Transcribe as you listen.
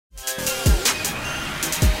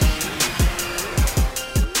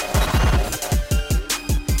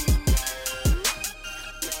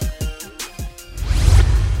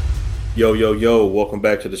Yo, yo, yo, welcome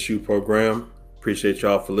back to the SHU Program. Appreciate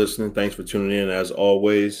y'all for listening. Thanks for tuning in as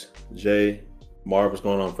always. Jay, Marv, what's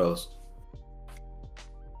going on, fellas?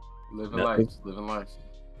 Living Nothing. life, living life.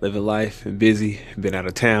 Living life and busy. Been out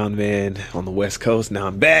of town, man, on the West Coast. Now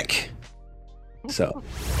I'm back. So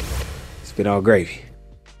it's been all gravy.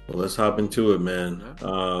 Well, let's hop into it, man.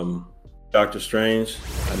 Doctor Strange,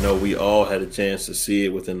 I know we all had a chance to see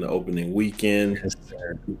it within the opening weekend. Yes,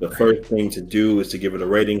 sir. The first thing to do is to give it a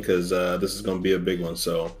rating because this is going to be a big one.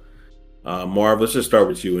 So, Marv, let's just start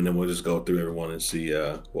with you, and then we'll just go through everyone and see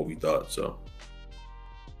what we thought. So,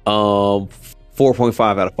 4.5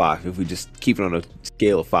 out of 5. If we just keep it on a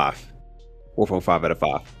scale of 5. 4.5 out of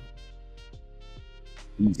 5.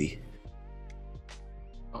 Easy.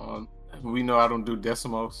 We know I don't do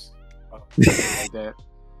decimals like that.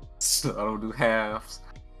 So I don't do halves.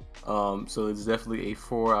 So it's definitely a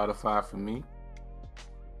 4 out of 5 for me.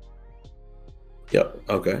 yep,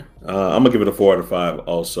 okay. I'm gonna give it a 4 out of 5.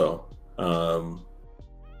 Also,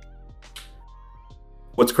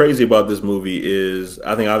 what's crazy about this movie is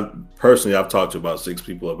I've talked to about 6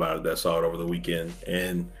 people about it that saw it over the weekend,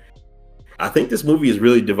 and I think this movie is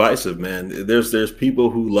really divisive, man. There's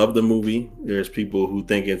people who love the movie. There's people who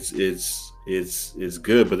think it's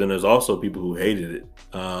good, but then there's also people who hated it.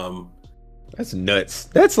 That's nuts.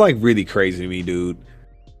 That's like really crazy to me, dude.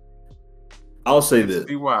 I'll say this.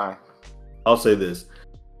 See why? I'll say this.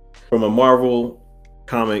 From a Marvel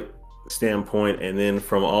comic standpoint, and then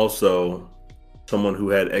from also someone who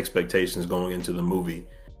had expectations going into the movie,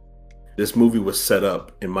 this movie was set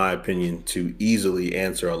up, in my opinion, to easily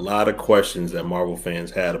answer a lot of questions that Marvel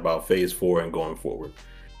fans had about Phase 4 and going forward.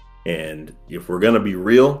 And if we're going to be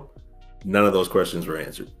real, none of those questions were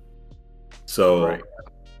answered. So Right.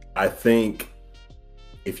 I think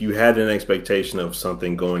if you had an expectation of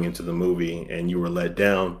something going into the movie and you were let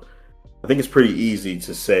down, I think it's pretty easy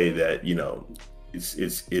to say that,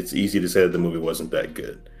 it's easy to say that the movie wasn't that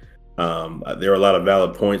good. There are a lot of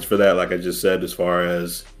valid points for that, like I just said, as far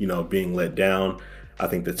as, being let down. I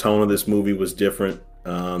think the tone of this movie was different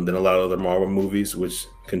than a lot of other Marvel movies, which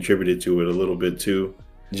contributed to it a little bit too.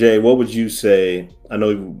 Jay, what would you say? I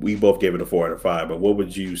know we both gave it a 4 out of 5, but what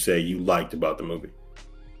would you say you liked about the movie?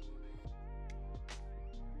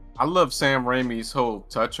 I love Sam Raimi's whole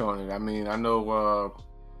touch on it. I mean, I know,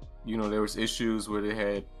 there was issues where they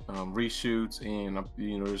had reshoots, and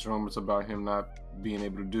there's rumors about him not being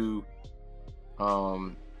able to do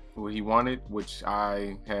what he wanted, which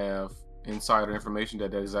I have insider information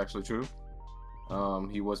that is actually true.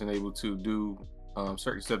 He wasn't able to do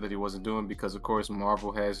certain stuff that he wasn't doing because, of course,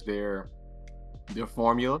 Marvel has their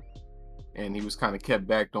formula, and he was kind of kept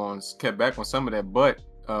back on some of that. But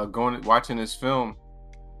watching this film,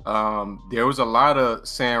 there was a lot of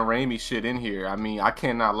Sam Raimi shit in here. I mean, I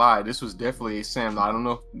cannot lie. This was definitely a Sam. I don't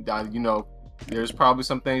know. There's probably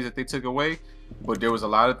some things that they took away, but there was a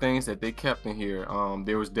lot of things that they kept in here.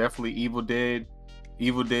 There was definitely Evil Dead,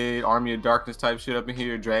 Army of Darkness type shit up in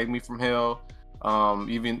here. Drag Me from Hell.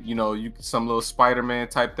 Even some little Spider-Man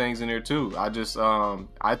type things in there too. I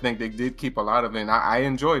think they did keep a lot of it, and I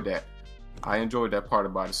enjoyed that. I enjoyed that part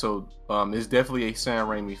about it. So it's definitely a Sam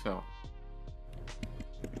Raimi film.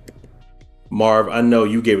 Marv, I know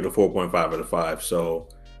you gave it a 4.5 out of 5. So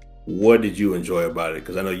what did you enjoy about it?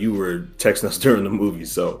 Because I know you were texting us during the movie.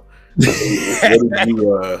 So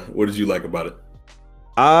what did you like about it?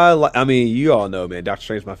 I mean, you all know, man, Doctor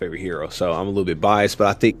Strange is my favorite hero, so I'm a little bit biased, but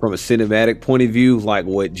I think from a cinematic point of view, like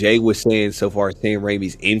what Jay was saying so far as Sam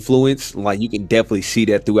Raimi's influence, like you can definitely see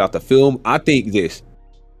that throughout the film. I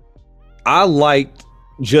liked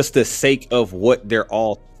just the sake of what they're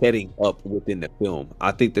all setting up within the film.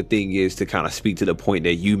 I think the thing is to kind of speak to the point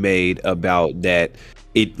that you made about that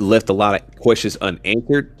it left a lot of questions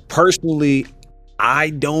unanswered. Personally, I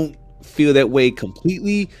don't feel that way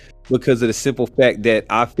completely, because of the simple fact that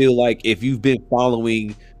I feel like if you've been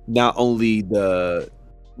following not only the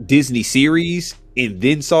Disney series and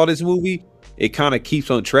then saw this movie, it kind of keeps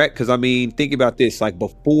on track. Because I mean, think about this, like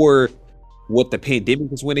before what the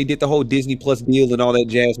pandemic is when they did the whole Disney Plus deal and all that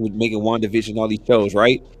jazz with making WandaVision and all these shows,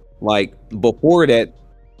 right? Like before that,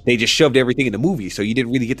 they just shoved everything in the movie, so you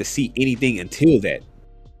didn't really get to see anything until that.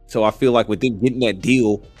 So I feel like with them getting that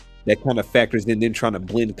deal, that kind of factors in them trying to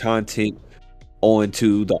blend content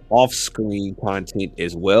onto the off-screen content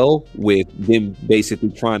as well, with them basically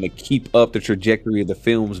trying to keep up the trajectory of the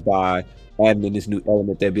films by adding in this new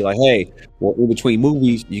element that'd be like, hey, well, in between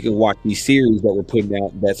movies, you can watch these series that we're putting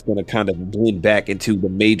out that's going to kind of blend back into the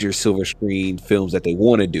major silver screen films that they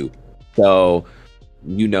want to do. So,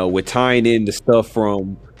 with tying in the stuff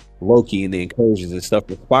from Loki and the incursions and stuff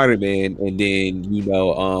with Spider-Man, and then,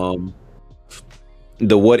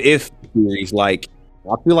 the what if theories. Like,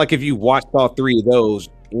 I feel like if you watched all three of those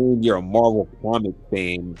and you're a Marvel comic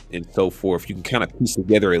fan and so forth, you can kind of piece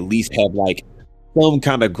together, at least have like some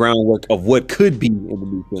kind of groundwork of what could be in the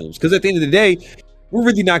new films. Because at the end of the day, we're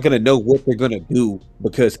really not going to know what they're going to do,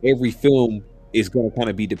 because every film is going to kind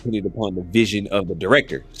of be dependent upon the vision of the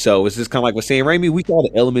director. So it's just kind of like what Sam Raimi, we saw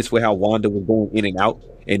the elements with how Wanda was going in and out,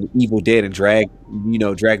 and Evil Dead and Drag Me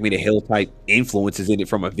to Hell type influences in it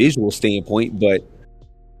from a visual standpoint. But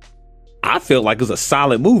I felt like it was a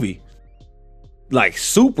solid movie, like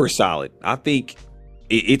super solid. I think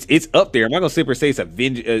it's up there. I'm not gonna sit here and say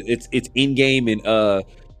it's Endgame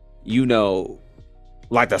and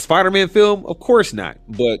like the Spider-Man film. Of course not,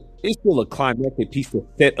 but it's still a climactic piece to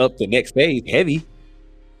set up the next phase, heavy,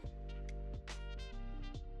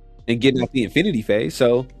 and getting out the Infinity phase.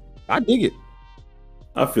 So I dig it.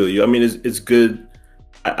 I feel you. I mean, it's good.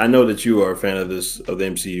 I know that you are a fan of the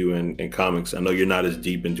MCU and comics. I know you're not as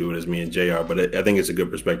deep into it as me and JR, but I think it's a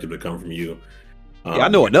good perspective to come from you. Yeah, I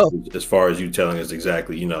know enough. As far as you telling us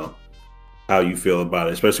exactly, how you feel about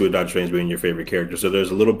it, especially with Doctor Strange being your favorite character. So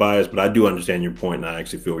there's a little bias, but I do understand your point, and I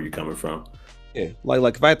actually feel where you're coming from. Yeah,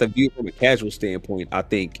 like if I have to view it from a casual standpoint, I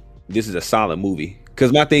think this is a solid movie.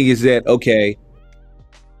 Because my thing is that, okay,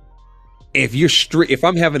 if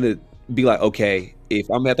I'm having to be like, okay, if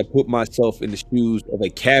I'm going to have to put myself in the shoes of a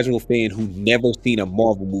casual fan who never seen a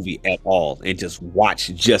Marvel movie at all and just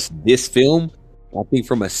watch just this film, I think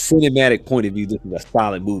from a cinematic point of view, this is a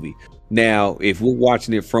solid movie. Now, if we're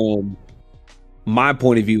watching it from my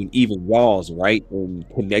point of view, and even y'all's, right, and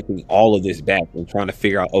connecting all of this back and trying to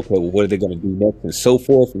figure out, okay, well, what are they going to do next and so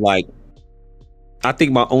forth, like, I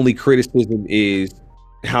think my only criticism is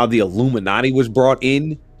how the Illuminati was brought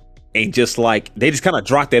in, and just like they just kind of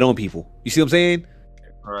dropped that on people. You see what I'm saying?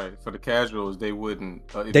 All right, for the casuals, they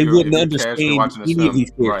wouldn't understand any of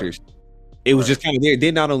these characters. Right. It was just kind of there.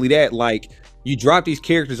 Then not only that, like, you drop these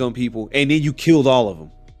characters on people and then you killed all of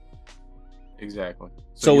them. Exactly.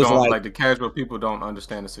 So it's like the casual people don't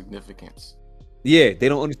understand the significance. Yeah, they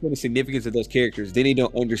don't understand the significance of those characters. Then they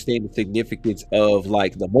don't understand the significance of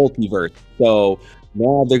like the multiverse. So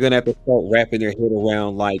now they're gonna have to start wrapping their head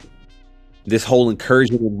around like this whole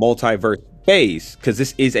incursion in multiverse phase, because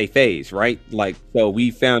this is a phase, right? Like, so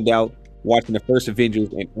we found out watching the first Avengers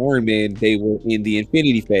and Iron Man, they were in the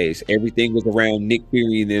Infinity phase. Everything was around Nick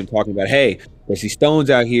Fury and them talking about, hey, there's these stones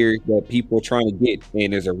out here that people are trying to get,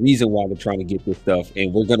 and there's a reason why they're trying to get this stuff,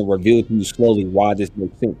 and we're going to reveal to you slowly why this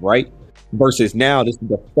makes sense, right? Versus now, this is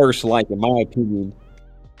the first, like, in my opinion,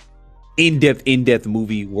 in-depth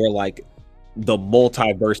movie where, like, the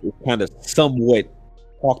multiverse is kind of somewhat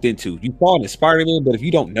talked into. You saw it in Spider-Man, but if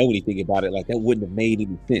you don't know anything about it, like, that wouldn't have made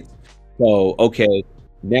any sense. So, okay,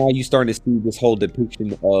 now you're starting to see this whole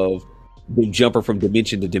depiction of the jumper from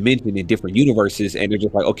dimension to dimension in different universes, and they're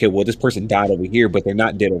just like, okay, well, this person died over here, but they're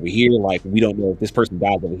not dead over here. Like, we don't know if this person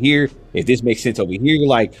dies over here, if this makes sense over here.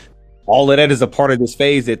 Like, all of that is a part of this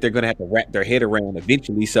phase that they're going to have to wrap their head around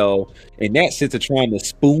eventually. So, in that sense of trying to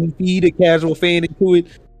spoon feed a casual fan into it,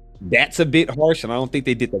 that's a bit harsh, and I don't think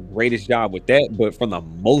they did the greatest job with that. But for the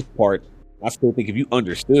most part, I still think if you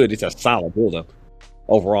understood, it's a solid build-up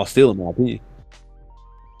overall, still, in my opinion.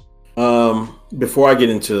 Before I get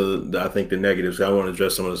into I think the negatives, I want to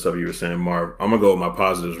address some of the stuff you were saying, Marv. I'm gonna go with my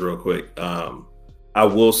positives real quick. I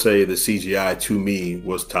will say the CGI to me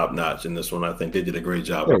was top notch in this one. I think they did a great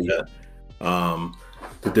job with that.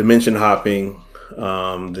 The dimension hopping,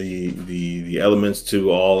 the elements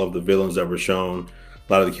to all of the villains that were shown,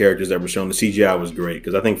 a lot of the characters that were shown, the CGI was great,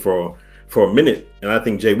 because I think for a minute, and I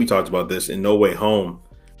think Jay, we talked about this in No Way Home,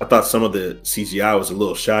 I thought some of the CGI was a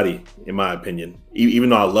little shoddy, in my opinion, even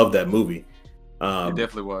though I love that movie. It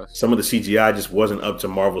definitely was. Some of the CGI just wasn't up to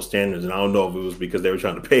Marvel standards, and I don't know if it was because they were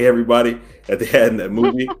trying to pay everybody that they had in that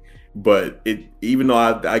movie. But even though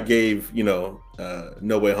I gave No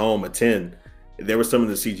Way Home a 10, there was some of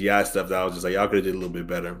the CGI stuff that I was just like, y'all could have did a little bit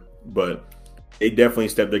better. But they definitely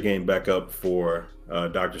stepped their game back up for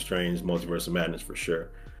Doctor Strange Multiverse of Madness for sure.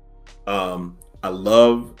 I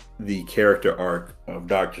love the character arc of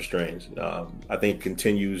Doctor Strange. I think it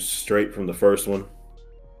continues straight from the first one.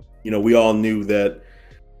 We all knew that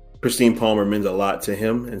Christine Palmer meant a lot to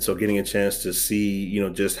him, and so getting a chance to see,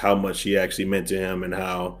 just how much she actually meant to him, and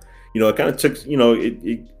how, it kind of took,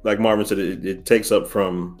 it like Marvin said, it takes up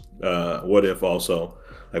from What If also,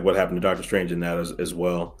 like what happened to Doctor Strange in that as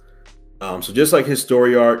well. So just like his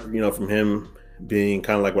story arc, from him being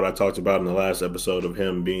kind of like what I talked about in the last episode of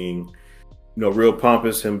him being, real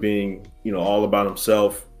pompous, him being, all about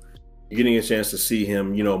himself, getting a chance to see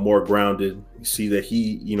him, more grounded, see that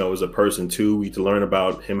he, is a person too. We to learn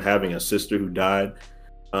about him having a sister who died.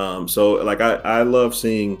 So like I love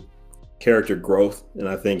seeing character growth, and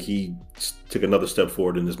I think he took another step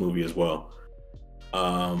forward in this movie as well.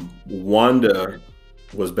 Wanda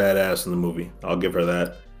was badass in the movie. I'll give her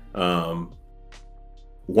that.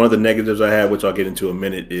 One of the negatives I had, which I'll get into in a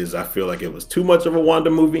minute, is I feel like it was too much of a Wanda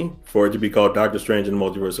movie for it to be called Doctor Strange and the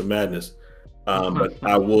Multiverse of Madness. But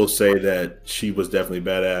I will say that she was definitely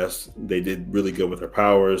badass. They did really good with her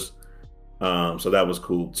powers. So that was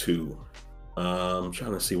cool too. I'm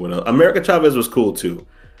trying to see what else. America Chavez was cool too.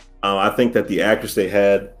 I think that the actress they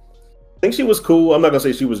had, I think she was cool. I'm not gonna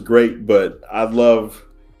say she was great, but I love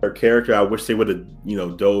her character. I wish they would have,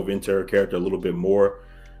 dove into her character a little bit more.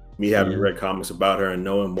 Me having read comics about her and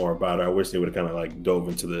knowing more about her, I wish they would have kind of like dove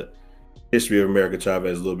into the history of America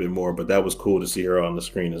Chavez a little bit more. But that was cool to see her on the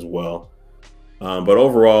screen as well. But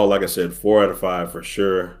overall, like I said, 4 out of 5 for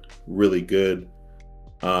sure. Really good.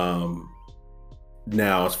 Now,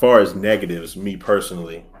 as far as negatives, me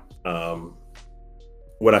personally,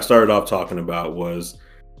 what I started off talking about was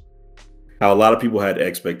how a lot of people had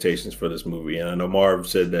expectations for this movie. And I know Marv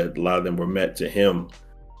said that a lot of them were met to him.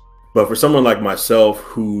 But for someone like myself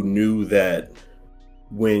who knew that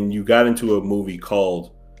when you got into a movie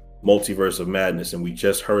called Multiverse of Madness and we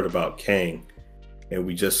just heard about Kang and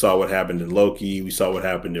we just saw what happened in Loki, we saw what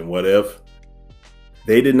happened in What If,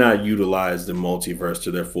 they did not utilize the multiverse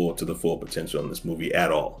to the full potential in this movie at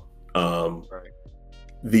all. Right.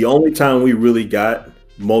 The only time we really got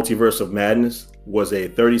Multiverse of Madness was a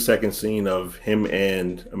 30-second scene of him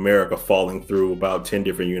and America falling through about 10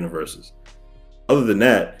 different universes. Other than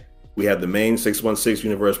that, we have the main 616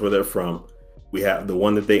 universe where they're from. We have the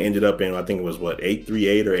one that they ended up in, I think it was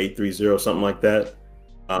 838 or 830, something like that.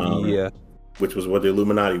 Which was what the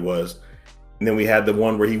Illuminati was. And then we had the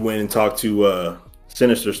one where he went and talked to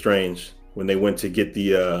Sinister Strange when they went to get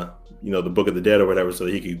the the Book of the Dead or whatever, so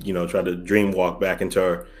that he could try to dream walk back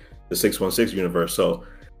into the 616 universe. So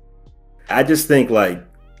I just think like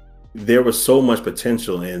there was so much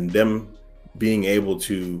potential in them being able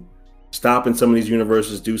to stop in some of these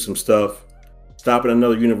universes, do some stuff, stop in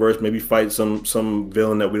another universe, maybe fight some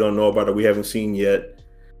villain that we don't know about or we haven't seen yet,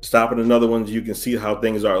 stop in another one, you can see how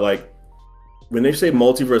things are. Like when they say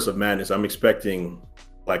Multiverse of Madness, I'm expecting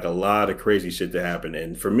like a lot of crazy shit to happen.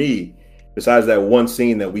 And for me, besides that one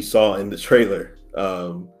scene that we saw in the trailer,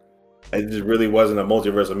 it just really wasn't a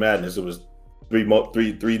Multiverse of Madness. It was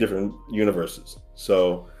three different universes.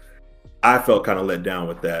 So I felt kind of let down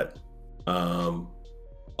with that.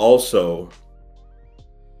 Also,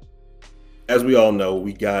 as we all know,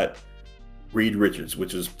 we got Reed Richards,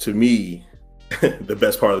 which is to me the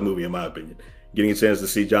best part of the movie, in my opinion. Getting a chance to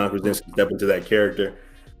see John Krasinski step into that character.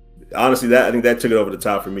 Honestly, I think that took it over the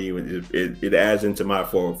top for me. It adds into my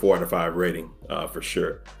 4 out of 5 rating for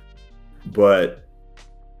sure. But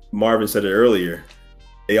Marvin said it earlier.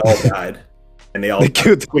 They all died. And they all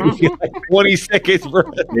killed like 20 seconds, bro.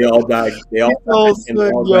 They all died. They all died.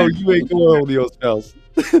 Yo, you ain't going on your spouse.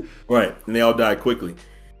 Right. And they all died quickly.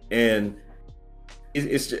 And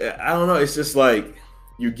it's I don't know. It's just like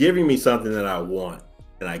you're giving me something that I want.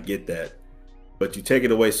 And I get that. But you take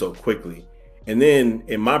it away so quickly. And then,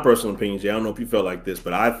 in my personal opinion, Jay, I don't know if you felt like this,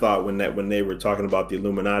 but I thought when they were talking about the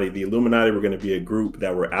Illuminati were going to be a group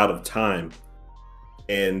that were out of time.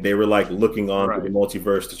 And they were like looking on to the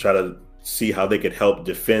multiverse to try to see how they could help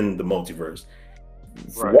defend the multiverse.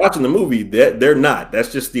 Watching the movie, they're not.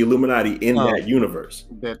 That's just the Illuminati in that universe.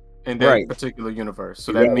 In that particular universe.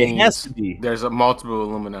 So that means it has to be. There's a multiple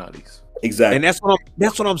Illuminatis. Exactly. And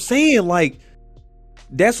that's what I'm saying. Like,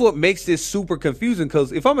 that's what makes this super confusing.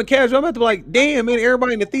 Because if I'm a casual, I'm about to be like, damn, man,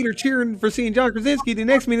 everybody in the theater cheering for seeing John Krasinski. The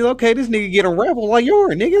next minute, okay, this nigga get unraveled like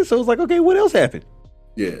you're a nigga. So it's like, okay, what else happened?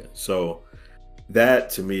 Yeah. So that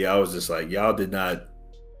to me, I was just like, y'all did not.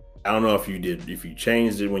 I don't know if you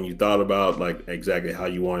changed it when you thought about like exactly how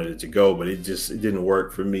you wanted it to go, but it didn't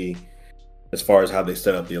work for me as far as how they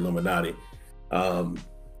set up the Illuminati.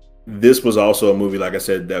 This was also a movie, like I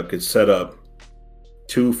said, that could set up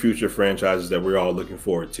 2 future franchises that we're all looking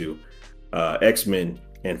forward to, X-Men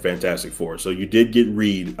and Fantastic Four. So you did get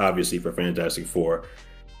Reed, obviously, for Fantastic Four.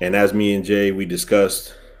 And as me and Jay, we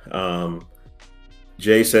discussed,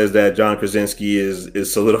 Jay says that John Krasinski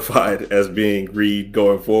is solidified as being Reed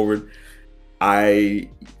going forward. I'm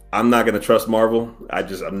not going to trust Marvel.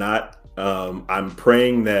 I'm not. I'm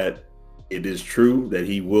praying that it is true that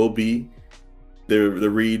he will be the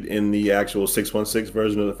Reed in the actual 616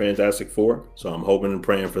 version of the Fantastic Four. So I'm hoping and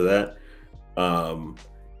praying for that.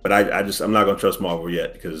 But I'm not going to trust Marvel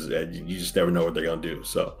yet because you just never know what they're going to do.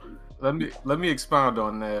 So let me expound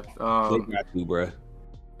on that. They got to, bro.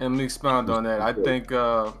 Let me expound on that. I think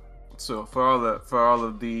to So for all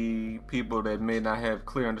of the people that may not have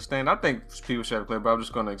clear understanding, I think people should have clear, but I'm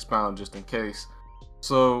just going to expound just in case.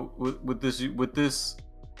 So with this, the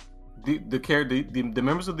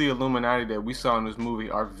members of the Illuminati that we saw in this movie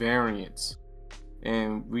are variants,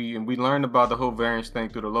 and we learned about the whole variance thing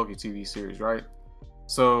through the Loki TV series, right?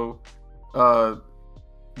 So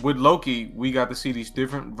with Loki, we got to see these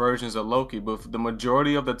different versions of Loki, but the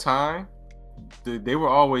majority of the time, they were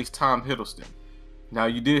always Tom Hiddleston. Now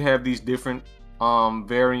you did have these different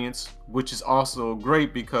variants, which is also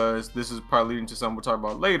great because this is probably leading to something we'll talk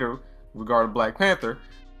about later regarding Black Panther.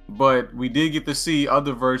 But we did get to see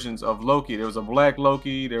other versions of Loki. There was a black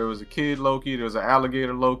Loki, there was a kid Loki, there was an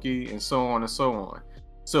alligator Loki, and so on and so on.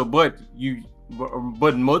 So, but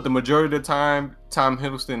the majority of the time, Tom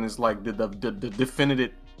Hiddleston is like the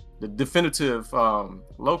definitive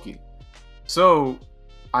Loki. So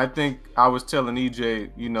I think I was telling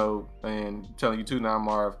EJ, and telling you too now,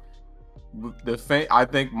 Marv, I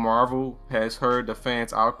think Marvel has heard the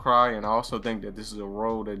fans' outcry, and I also think that this is a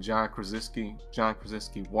role that John Krasinski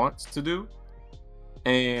wants to do.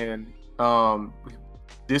 And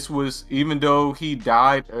this was, even though he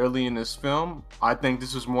died early in this film, I think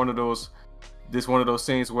this was one of those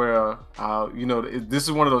scenes where this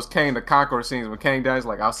is one of those Kang the Conqueror scenes when Kang dies,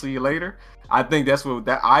 like, I'll see you later. I think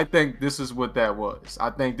I think this is what that was. I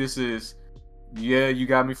think this is, you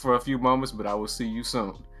got me for a few moments, but I will see you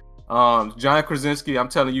soon. John Krasinski, I'm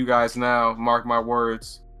telling you guys now, mark my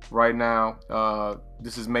words right now.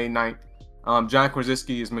 This is May 9th. John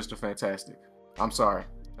Krasinski is Mr. Fantastic. I'm sorry.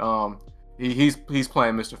 He's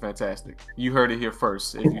playing Mr. Fantastic. You heard it here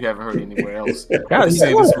first. If you haven't heard it anywhere else, Gotta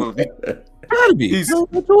see this movie. Gotta be. He's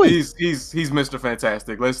Mr.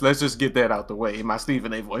 Fantastic. Let's just get that out the way. In my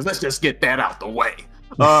Stephen A. voice, let's just get that out the way.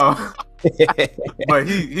 But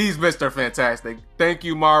he's Mr. Fantastic. Thank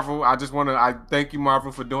you, Marvel. I thank you,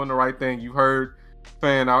 Marvel, for doing the right thing. You heard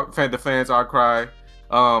the fans outcry.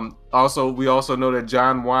 We also know that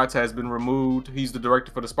John Watts has been removed. He's the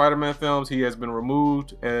director for the Spider-Man films. He has been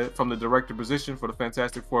removed from the director position for the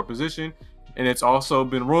Fantastic Four position. And it's also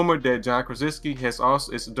been rumored that John Krasinski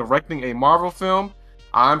is directing a Marvel film.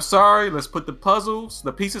 I'm sorry, let's put the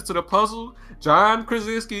pieces to the puzzle. John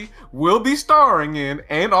Krasinski will be starring in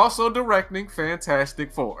and also directing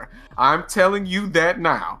Fantastic Four. I'm telling you that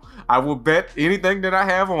now. I will bet anything that I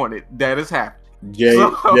have on it that is happening. Jay,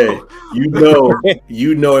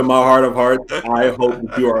 you know in my heart of hearts, I hope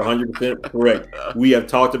that you are 100% correct. We have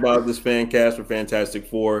talked about this fan cast for Fantastic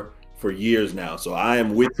Four for years now, so I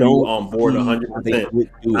am with you on board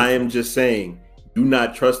 100%. I am just saying, do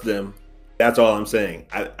not trust them. That's all I'm saying.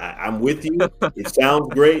 I'm with you. It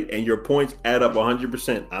sounds great, and your points add up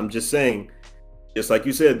 100%. I'm just saying, just like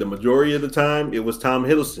you said, the majority of the time, it was Tom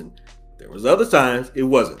Hiddleston. There was other times it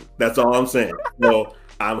wasn't. That's all I'm saying. So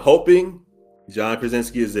I'm hoping John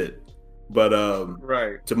Krasinski is it. But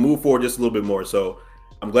to move forward just a little bit more. So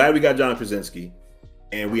I'm glad we got John Krasinski.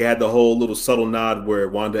 And we had the whole little subtle nod where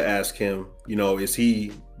Wanda asked him, is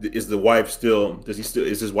his wife still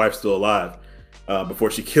alive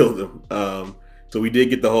before she killed him? So we did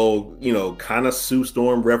get the whole, kind of Sue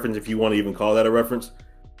Storm reference, if you want to even call that a reference.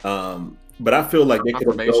 But I feel like they could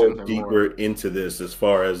have gone deeper into this as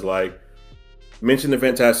far as mention the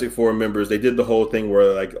Fantastic Four members. They did the whole thing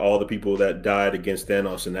where all the people that died against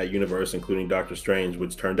Thanos in that universe, including Doctor Strange,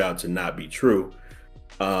 which turned out to not be true.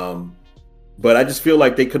 But I just feel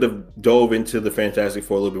like they could have dove into the Fantastic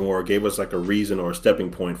Four a little bit more, gave us a reason or a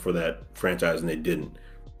stepping point for that franchise, and they didn't.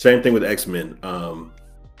 Same thing with X-Men. I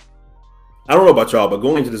don't know about y'all, but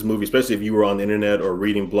going into this movie, especially if you were on the internet or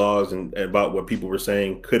reading blogs and about what people were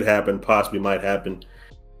saying could happen, possibly might happen,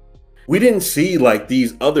 we didn't see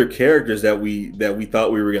these other characters that we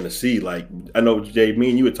thought we were going to see. I know, Jay,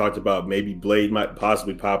 me and you had talked about maybe Blade might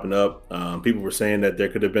possibly popping up. People were saying that there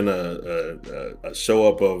could have been a show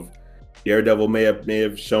up of Daredevil may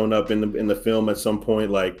have shown up in the film at some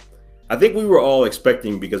point. I think we were all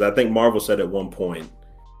expecting, because I think Marvel said at one point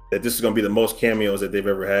that this is going to be the most cameos that they've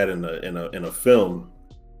ever had in a film,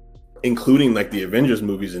 including the Avengers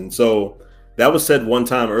movies. And so that was said one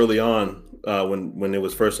time early on when it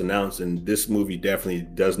was first announced, and this movie definitely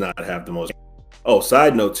does not have the most. Oh,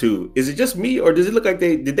 side note too, is it just me, or does it look like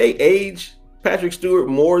did they age Patrick Stewart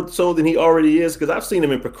more so than he already is? Because I've seen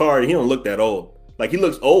him in Picard and he don't look that old. He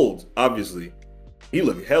looks old, obviously. He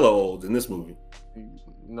looked hella old in this movie.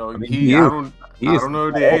 No, I don't know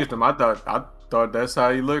if they aged him. I thought that's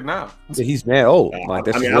how he looked now. He's mad old.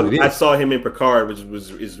 I saw him in Picard, which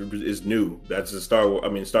is new. That's a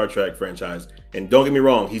Star Trek franchise. And don't get me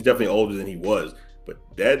wrong, he's definitely older than he was. But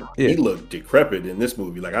he looked decrepit in this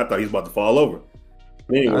movie. I thought he was about to fall over.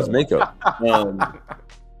 Anyway, nice makeup.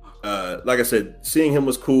 like I said, seeing him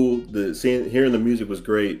was cool. Hearing the music was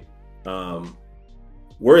great.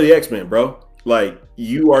 Where are the X-Men, bro? Like,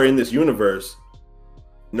 you are in this universe.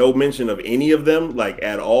 No mention of any of them, like,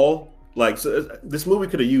 at all. Like, so this movie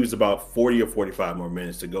could have used about 40 or 45 more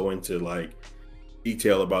minutes to go into like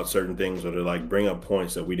detail about certain things, or to like bring up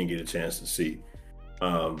points that we didn't get a chance to see.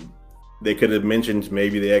 They could have mentioned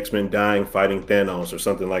maybe the X-Men dying fighting Thanos or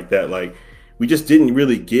something like that. Like, we just didn't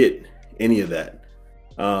really get any of that.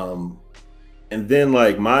 And then,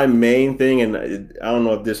 like, my main thing, and I don't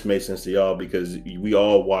know if this made sense to y'all because we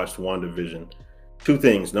all watched WandaVision. Two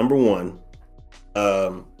things. Number one,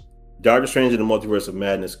 Doctor Strange in the Multiverse of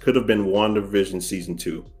Madness could have been WandaVision season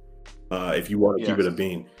 2. If you want to keep it a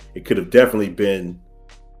bean, it could have definitely been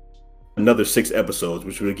another 6 episodes,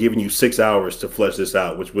 which would have given you 6 hours to flesh this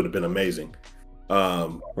out, which would have been amazing.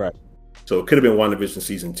 Right. So it could have been WandaVision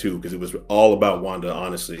season 2 because it was all about Wanda,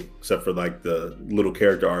 honestly, except for like the little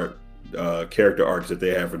character arcs that they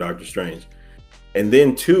have for Doctor Strange. And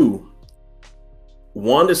then 2,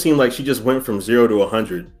 Wanda seemed like she just went from 0 to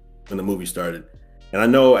 100 when the movie started. And I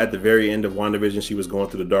know at the very end of WandaVision, she was going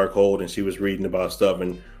through the Darkhold and she was reading about stuff,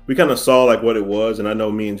 and we kind of saw like what it was. And I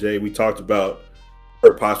know me and Jay, we talked about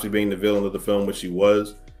her possibly being the villain of the film, which she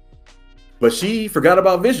was, but she forgot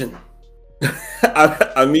about Vision.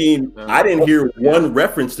 I mean, I didn't hear one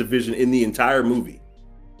reference to Vision in the entire movie.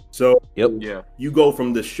 So you go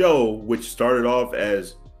from the show, which started off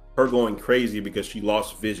as her going crazy because she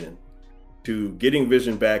lost Vision, to getting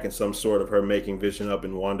Vision back in some sort of her making Vision up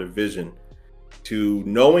in WandaVision, to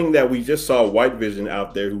knowing that we just saw White Vision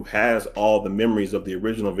out there who has all the memories of the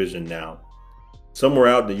original Vision now. Somewhere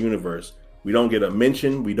out in the universe, we don't get a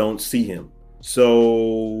mention, we don't see him.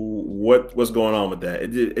 So what's going on with that?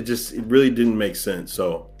 It really didn't make sense.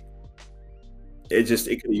 So it could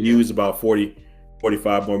have used about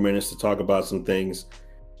 45 more minutes to talk about some things.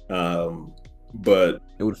 But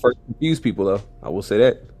it would further confuse people, though. I will say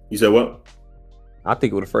that. You said what? I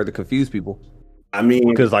think it would have further confused people. I mean,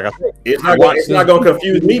 because like I said, it's not going to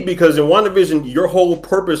confuse me, because in WandaVision, your whole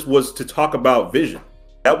purpose was to talk about Vision.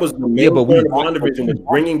 That was the main point of WandaVision, was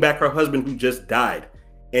bringing back her husband who just died.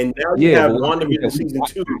 And now you have WandaVision season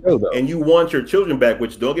 2, and you want your children back,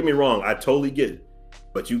 which, don't get me wrong, I totally get it.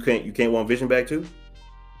 But you can't want Vision back too?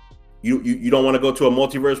 You don't want to go to a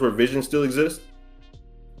multiverse where Vision still exists?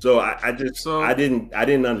 So I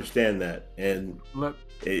didn't understand that. And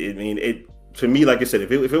to me, like I said,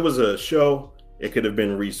 if it was a show, it could have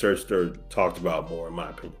been researched or talked about more, in my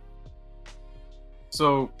opinion.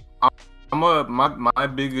 So my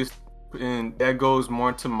biggest, and that goes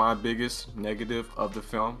more to my biggest negative of the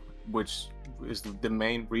film, which is the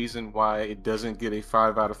main reason why it doesn't get a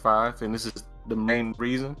 5 out of 5, and this is the main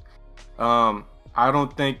reason. I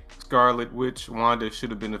don't think Scarlet Witch Wanda should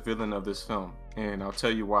have been the villain of this film, and I'll tell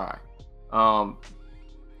you why.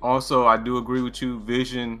 Also, I do agree with you.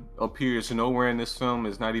 Vision appears nowhere in this film,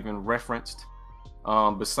 is not even referenced.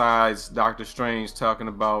 Besides Doctor Strange talking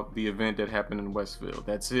about the event that happened in Westview.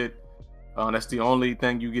 That's it. That's the only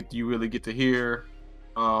thing you really get to hear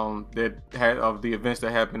of the events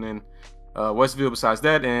that happened in Westview. Besides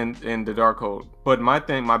that, and the Darkhold. But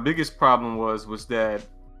my biggest problem was that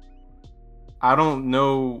I don't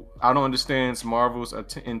understand Marvel's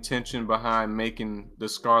intention behind making the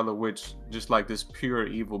Scarlet Witch just like this pure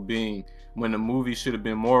evil being, when the movie should have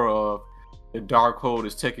been more of the Darkhold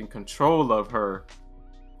is taking control of her,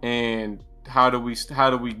 and how do we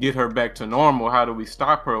get her back to normal? How do we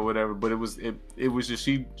stop her or whatever? But it was just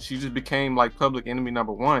she just became like public enemy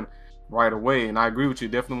number 1 right away. And I agree with you,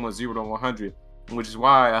 definitely went 0 to 100, which is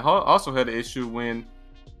why I also had an issue when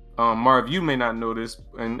Marv, you may not know this,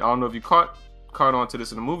 and I don't know if you caught on to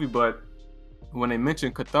this in the movie, but when they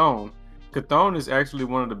mentioned Chthon is actually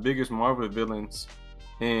one of the biggest Marvel villains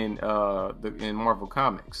in Marvel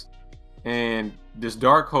Comics. And this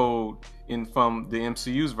Darkhold from the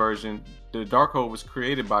MCU's version, the Darkhold was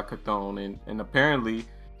created by Chthon, and apparently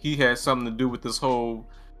he has something to do with this whole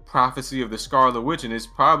prophecy of the Scarlet Witch, and it's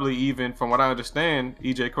probably even, from what I understand,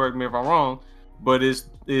 EJ, correct me if I'm wrong, but is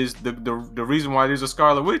the reason why there's a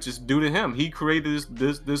Scarlet Witch is due to him. He created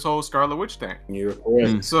this whole Scarlet Witch thing. You're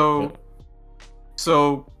correct. So,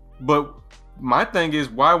 but my thing is,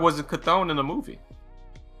 why wasn't Chthon in the movie?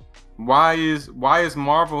 Why is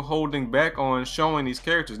Marvel holding back on showing these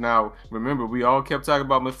characters? Now, remember, we all kept talking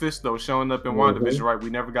about Mephisto showing up in WandaVision, right? We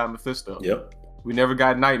never got Mephisto. Yep. We never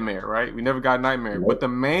got Nightmare, right? We never got Nightmare. Yep. But the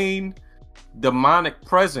main demonic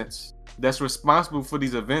presence that's responsible for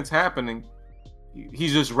these events happening,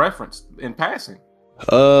 he's just referenced in passing.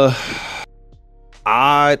 I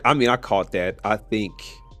mean, I caught that. I think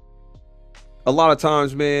a lot of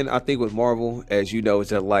times, man, I think with Marvel, as you know, is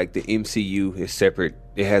that like the MCU is separate.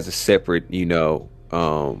 It has a separate,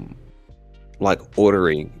 like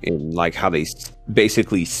ordering and like how they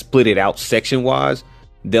basically split it out section wise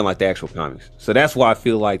than like the actual comics. So that's why I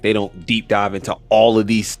feel like they don't deep dive into all of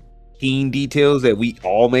these keen details that we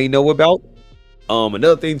all may know about.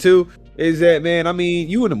 Another thing too is that, man, I mean,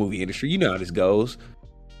 you in the movie industry, you know how this goes.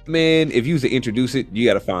 Man, if you was to introduce it, you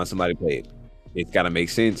got to find somebody to play it. It's got to make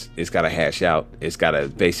sense. It's got to hash out. It's got to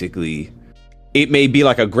basically, it may be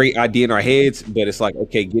like a great idea in our heads, but it's like,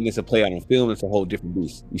 okay, getting this to play out on film, it's a whole different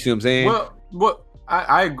beast. You see what I'm saying? Well,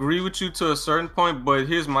 I agree with you to a certain point, but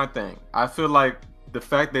here's my thing. I feel like the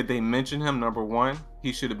fact that they mentioned him, number one,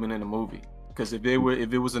 he should have been in the movie. Because if it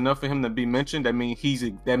was enough for him to be mentioned,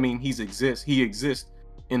 he exists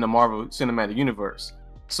in the Marvel Cinematic Universe.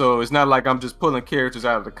 So it's not like I'm just pulling characters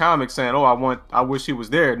out of the comics saying, "Oh, I wish he was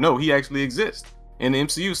there." No, he actually exists in the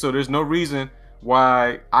MCU. So there's no reason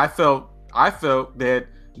why I felt that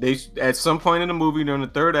they at some point in the movie during the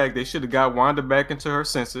third act they should have got Wanda back into her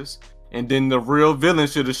senses, and then the real villain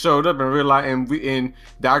should have showed up and realized, and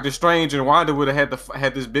Doctor Strange and Wanda would have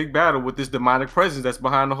had this big battle with this demonic presence that's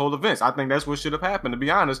behind the whole events. I think that's what should have happened, to be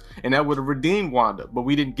honest, and that would have redeemed Wanda. But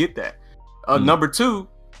we didn't get that. Number two.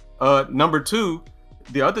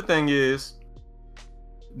 The other thing is,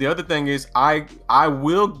 I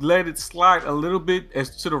will let it slide a little bit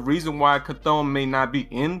as to the reason why Chthon may not be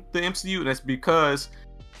in the MCU, and that's because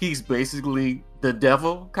he's basically the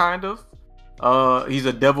devil, kind of. He's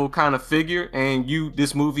a devil kind of figure, and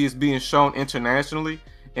this movie is being shown internationally,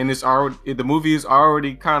 and the movie is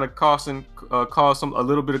already kind of caused a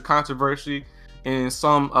little bit of controversy in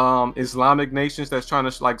some Islamic nations that's trying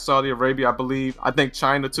to, like Saudi Arabia, I think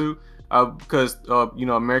China too. Because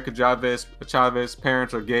America Chavez's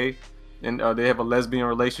parents are gay, and they have a lesbian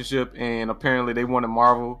relationship, and apparently they wanted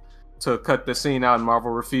Marvel to cut the scene out, and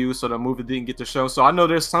Marvel refused, so the movie didn't get to show. So I know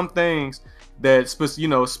there's some things that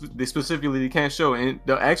they specifically can't show, and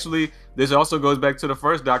actually this also goes back to the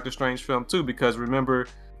first Doctor Strange film too, because remember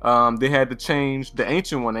they had to change the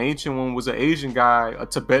Ancient One. The Ancient One was an Asian guy, a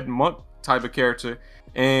Tibetan monk type of character,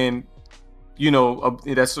 and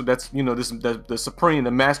that's the supreme,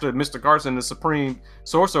 the master of mystic arts and the supreme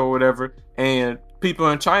sorcerer or whatever, and people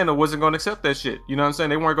in China wasn't going to accept that shit. You know what I'm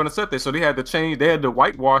saying? They weren't going to accept that, so they had to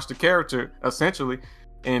whitewash the character essentially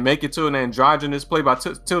and make it to an androgynous, played by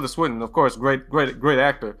Tilda Swinton, of course, great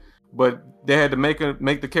actor, but they had to make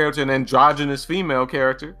the character an androgynous female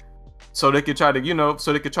character so they could try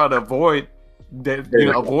to avoid that,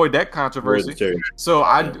 avoid that controversy. So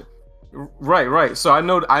Right. So I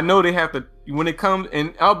know they have to, when it comes,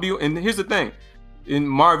 and here's the thing, in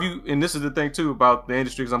Marvel, and this is the thing too about the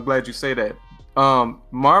industry, because I'm glad you say that.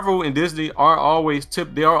 Marvel and Disney are always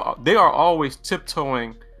they are always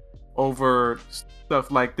tiptoeing over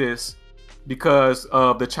stuff like this because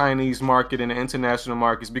of the Chinese market and the international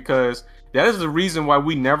markets, because that is the reason why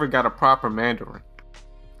we never got a proper Mandarin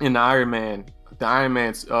in the Iron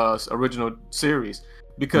Man's original series.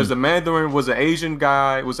 Because the Mandarin was an Asian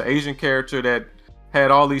guy, was an Asian character that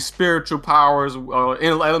had all these spiritual powers,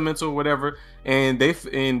 elemental, whatever, and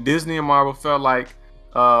Disney and Marvel felt like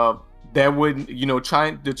that wouldn't,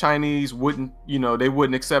 the Chinese wouldn't, they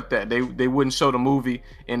wouldn't accept that. They wouldn't show the movie,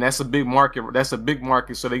 and that's a big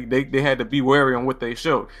market. So they had to be wary on what they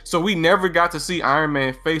showed. So we never got to see Iron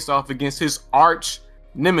Man face off against his arch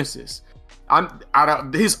nemesis.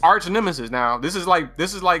 His arch nemesis. Now this is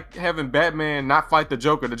like having Batman not fight the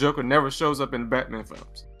Joker. The Joker never shows up in the Batman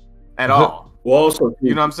films at all. Well, also,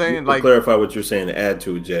 you know what I'm saying? To clarify what you're saying, to add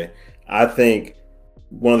to it, Jay, I think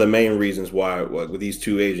one of the main reasons why, with these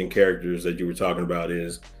two Asian characters that you were talking about,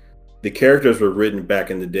 is the characters were written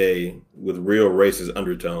back in the day with real racist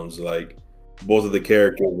undertones. Like both of the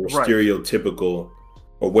characters were stereotypical.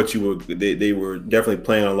 Or they were definitely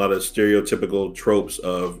playing on a lot of stereotypical tropes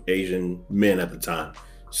of Asian men at the time.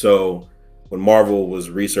 So when Marvel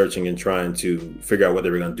was researching and trying to figure out what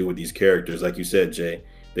they were going to do with these characters, like you said, Jay,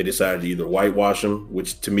 they decided to either whitewash them,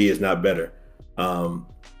 which to me is not better,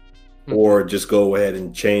 or just go ahead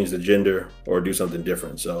and change the gender or do something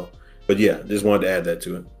different. So, but yeah, just wanted to add that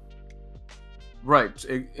to it. Right,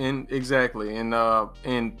 and exactly,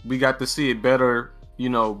 and we got to see a better,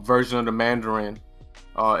 version of the Mandarin.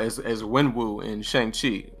 As Wenwu in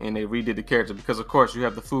Shang-Chi, and they redid the character because, of course, you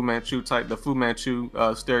have the Fu Manchu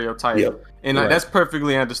stereotype, and that's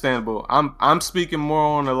perfectly understandable. I'm speaking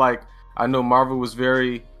more on I know Marvel was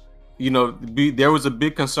very, there was a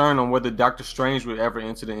big concern on whether Doctor Strange would ever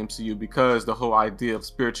enter the MCU because the whole idea of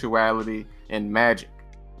spirituality and magic,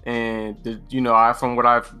 and from what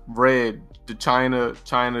I've read, China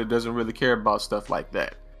doesn't really care about stuff like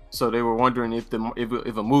that. So they were wondering if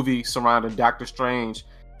a movie surrounding Doctor Strange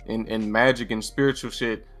and magic and spiritual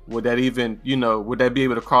shit, would that even, would that be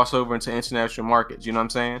able to cross over into international markets? You know what I'm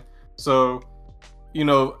saying? So,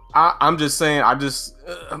 I'm just saying,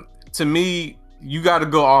 to me, you got to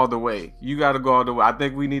go all the way. You got to go all the way. I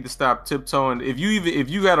think we need to stop tiptoeing. If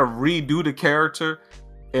you got to redo the character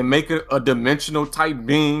and make it a dimensional type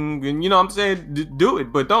being, and what I'm saying, do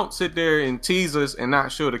it, but don't sit there and tease us and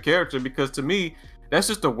not show the character, because to me, that's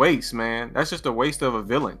just a waste, man. That's just a waste of a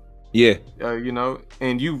villain. Yeah.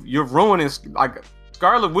 And you're ruining, like,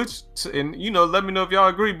 Scarlet Witch, and let me know if y'all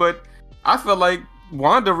agree, but I felt like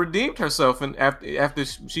Wanda redeemed herself, and after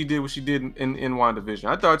she did what she did in WandaVision.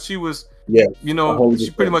 I thought she was, she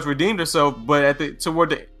pretty much redeemed herself, but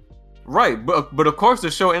right, but of course the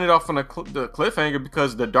show ended off on the cliffhanger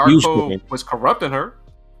because the Darkhold was corrupting her.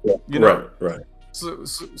 Yeah. Right.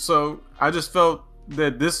 So I just felt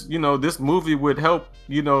that this movie would help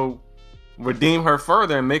redeem her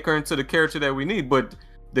further and make her into the character that we need. But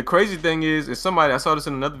the crazy thing is I saw this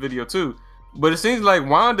in another video too, but it seems like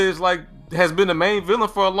Wanda has been the main villain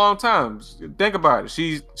for a long time. Think about it.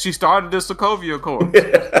 She started the Sokovia Accords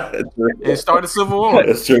and started Civil War.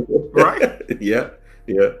 That's true. Right? Yeah.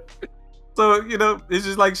 So, it's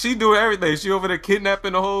just like she doing everything. She over there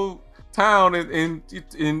kidnapping the whole town and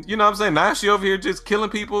you know what I'm saying? Now she over here just killing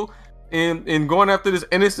people and going after this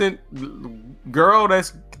innocent girl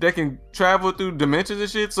that can travel through dimensions and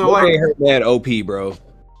shit. So they made her mad OP, bro.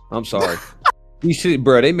 I'm sorry.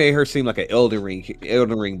 They made her seem like an Elden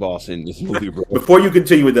Ring boss in this movie, bro. Before you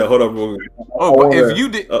continue with that, hold on. If you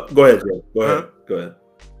did, go ahead, Joe. Go ahead.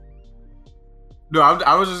 No,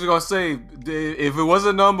 I was just gonna say, if it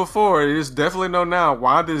wasn't known before, it is definitely known now.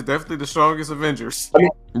 Wanda is definitely the strongest Avengers. I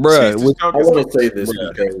want to say this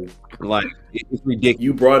because, like, it's ridiculous.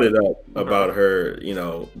 You brought it up about her,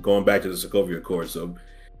 going back to the Sokovia Accords. So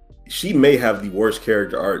she may have the worst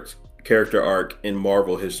character arc in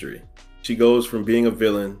Marvel history. She goes from being a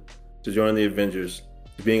villain to joining the Avengers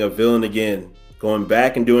to being a villain again, going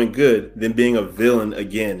back and doing good, then being a villain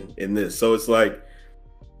again in this. So it's like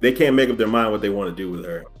they can't make up their mind what they want to do with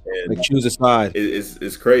her. And they choose a side.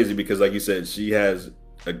 It's crazy because, like you said, she has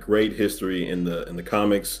a great history in the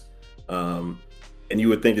comics, and you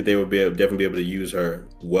would think that they would definitely be able to use her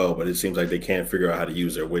well, but it seems like they can't figure out how to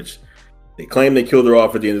use her. Which they claim they killed her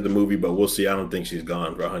off at the end of the movie, but we'll see. I don't think she's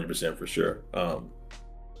gone for 100% for sure.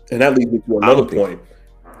 And that leads me to another point.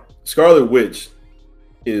 Scarlet Witch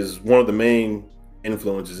is one of the main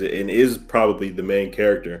influences and is probably the main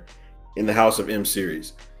character in the House of M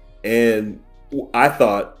series. And I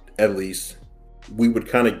thought, at least, we would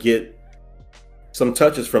kind of get some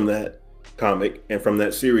touches from that comic and from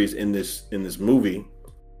that series in this movie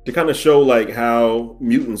to kind of show like how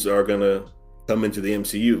mutants are going to come into the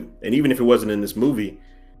MCU. And even if it wasn't in this movie,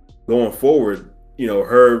 going forward,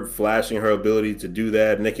 her flashing her ability to do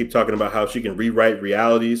that. And they keep talking about how she can rewrite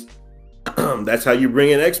realities. That's how you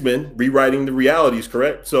bring in X-Men, rewriting the realities,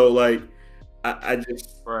 correct? So like,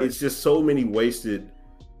 It's just so many wasted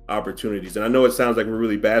opportunities. And I know it sounds like we're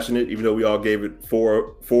really bashing it, even though we all gave it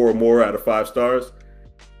four or more out of 5 stars.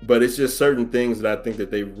 But it's just certain things that I think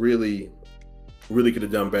that they really, really could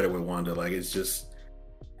have done better with Wanda. Like, it's just,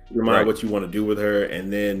 you mind what you want to do with her,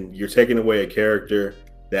 and then you're taking away a character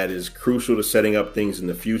that is crucial to setting up things in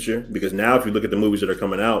the future. Because now if you look at the movies that are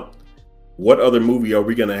coming out, what other movie are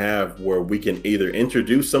we going to have where we can either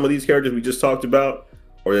introduce some of these characters we just talked about,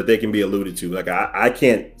 or that they can be alluded to? Like, I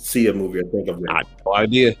can't see a movie or think of it. I have no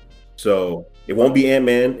idea. So it won't be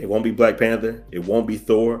Ant-Man, it won't be Black Panther, it won't be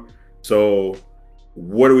Thor. So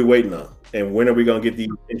what are we waiting on? And when are we going to get these?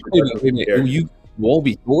 You won't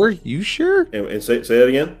be Thor? You sure? And say that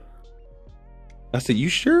again? I said, you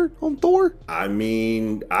sure on Thor? I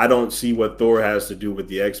mean, I don't see what Thor has to do with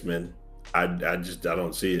the X-Men. I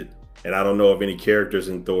don't see it. And I don't know of any characters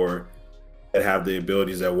in Thor that have the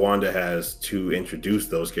abilities that Wanda has to introduce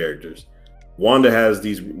those characters. Wanda has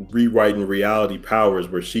these rewriting reality powers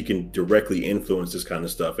where she can directly influence this kind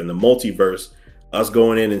of stuff. And the multiverse, us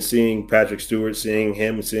going in and seeing Patrick Stewart, seeing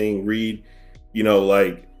him, seeing Reed,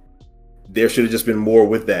 like, there should have just been more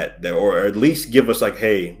with that, or at least give us like,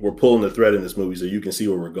 hey, we're pulling the thread in this movie so you can see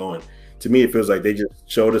where we're going. To me, it feels like they just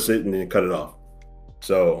showed us it and then cut it off.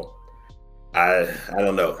 So I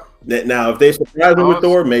don't know. Now, if they surprise me with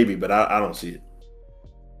Thor, maybe, but I don't see it.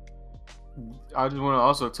 I just want to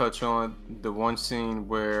also touch on the one scene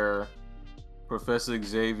where Professor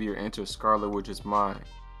Xavier enters Scarlet Witch's mind,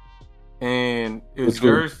 and it was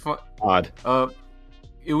very fun. Odd.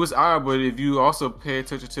 It was odd, but if you also pay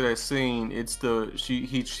attention to that scene, it's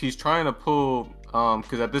he's trying to pull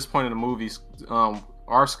because at this point in the movies,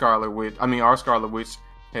 our Scarlet Witch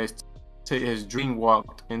has dream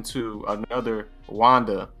walked into another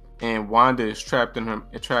Wanda, and Wanda is trapped in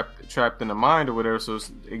the mind or whatever. So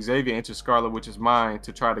Xavier enters Scarlet Witch's mind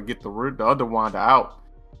to try to get the other Wanda out.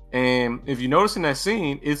 And if you notice in that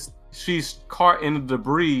scene, she's caught in the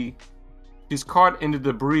debris. She's caught in the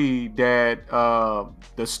debris that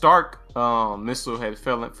the Stark missile had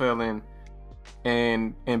fell in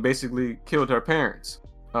and basically killed her parents,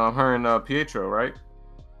 her and Pietro, right?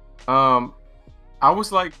 I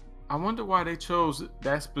was like, I wonder why they chose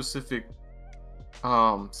that specific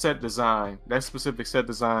set design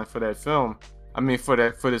for that film. I mean, for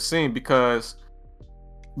the scene, because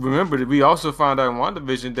remember that we also found out in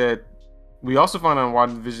WandaVision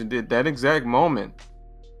that that exact moment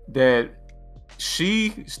that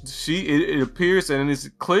it appears and it is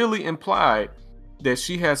clearly implied that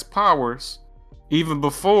she has powers even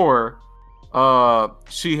before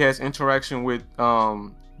she has interaction with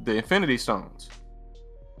the Infinity Stones.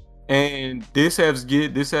 And this has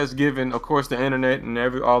given, of course, the internet and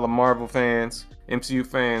all the Marvel fans, MCU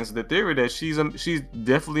fans, the theory that she's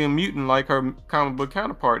definitely a mutant like her comic book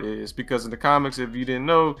counterpart is, because in the comics, if you didn't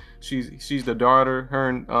know, she's the daughter, her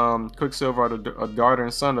and Quicksilver are the daughter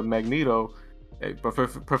and son of Magneto,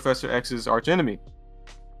 Professor X's archenemy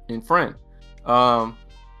and friend.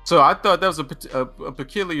 So I thought that was a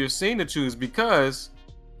peculiar scene to choose, because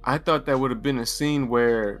I thought that would have been a scene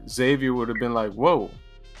where Xavier would have been like, "Whoa,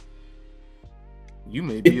 you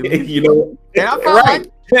may be a mutant." You know, and I felt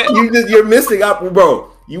right? You're missing out, bro.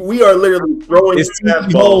 We are literally throwing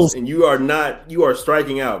fastballs, and you are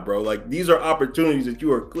striking out, bro. Like, these are opportunities that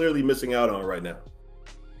you are clearly missing out on right now.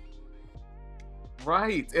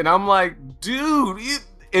 Right, and I'm like, dude,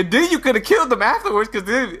 and then you could have killed them afterwards,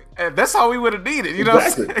 because that's all we would have needed. You know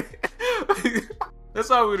Exactly. what I'm saying?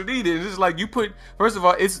 That's all we would have needed. It's like, you put, first of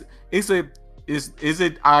all, is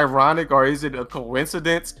it ironic, or is it a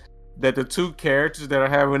coincidence that the two characters that are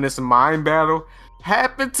having this mind battle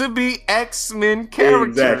happen to be X-Men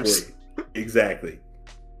characters? Exactly.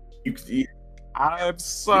 I'm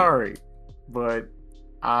sorry, but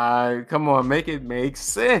come on, make it make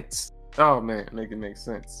sense. Oh man, make it make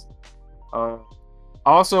sense.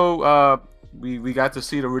 Also, we got to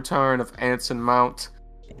see the return of Anson Mount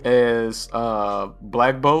as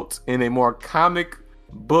Black Bolt in a more comic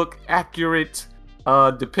book accurate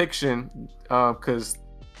depiction, because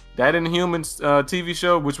that Inhumans TV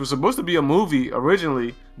show, which was supposed to be a movie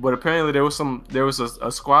originally, but apparently there was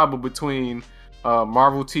a squabble between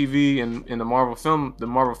Marvel TV and the Marvel film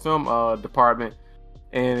department,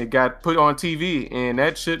 and it got put on TV, and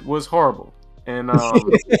that shit was horrible. And I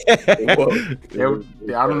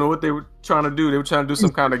don't know what they were trying to do. They were trying to do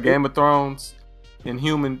some kind of Game of Thrones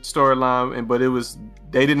Inhuman storyline, but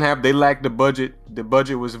they lacked the budget. The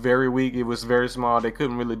budget was very weak. It was very small. They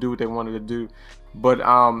couldn't really do what they wanted to do. But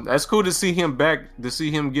that's cool to see him back, to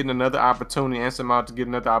see him getting another opportunity, Anson Mount to get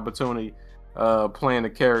another opportunity playing the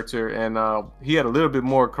character. And he had a little bit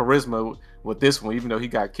more charisma with this one, even though he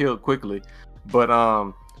got killed quickly. But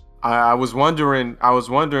I was wondering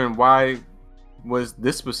why was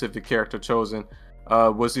this specific character chosen?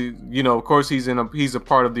 Was he, of course he's a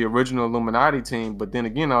part of the original Illuminati team, but then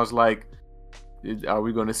again I was like, are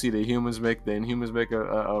we going to see the Inhumans make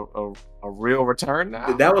a real return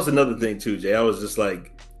now? That was another thing too, Jay. I was just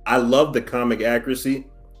like, I love the comic accuracy,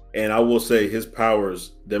 and I will say his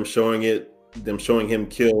powers, them showing him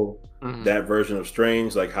kill that version of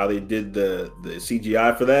Strange, like how they did the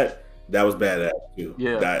CGI for that was badass too.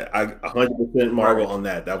 Yeah, I 100% Marvel on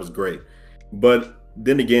that. That was great. But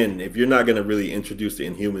then again, if you're not going to really introduce the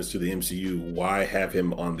Inhumans to the MCU, why have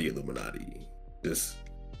him on the Illuminati?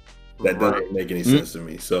 That doesn't make any sense to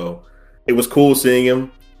me. So it was cool seeing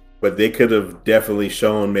him, but they could have definitely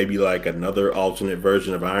shown maybe like another alternate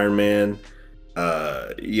version of Iron Man.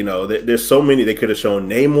 There's so many. They could have shown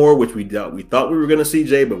Namor, which we thought we were going to see,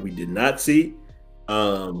 Jay, but we did not see.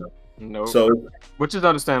 No. So, which is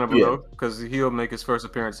understandable though, because he'll make his first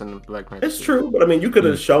appearance in the Black Panther. It's true, but I mean, you could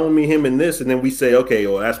have shown me him in this, and then we say, okay,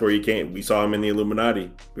 well, that's where he came. We saw him in the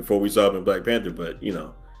Illuminati before we saw him in Black Panther, but it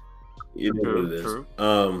is what it is. True.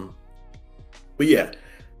 But yeah,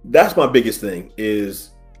 that's my biggest thing. Is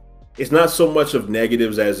it's not so much of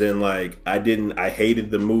negatives as in like I hated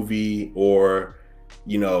the movie, or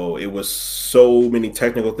it was so many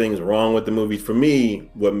technical things wrong with the movie. For me,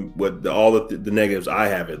 what all the negatives I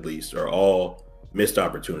have at least are all missed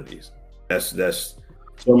opportunities. That's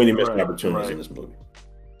so many missed opportunities in this movie.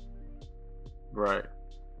 Right.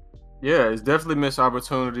 Yeah, it's definitely missed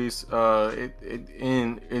opportunities. It's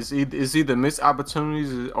either missed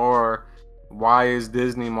opportunities, or why is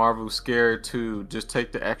Disney Marvel scared to just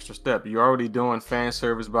take the extra step? You're already doing fan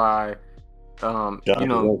service by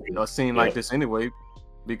a scene like this anyway.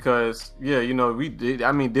 Because we did.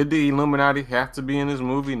 I mean, did the Illuminati have to be in this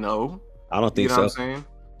movie? No, I don't think you know so. what I'm saying?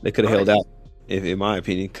 They could have held out, in my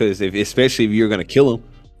opinion, because especially if you're going to kill them.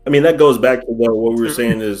 I mean, that goes back to what we were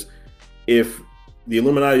saying is, if the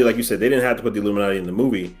Illuminati, like you said, they didn't have to put the Illuminati in the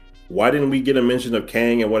movie, why didn't we get a mention of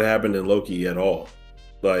Kang and what happened in Loki at all?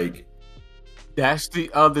 Like, that's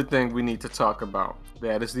the other thing we need to talk about.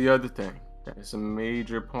 That is the other thing. That is a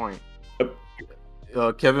major point.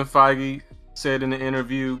 Kevin Feige said in the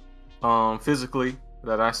interview, physically,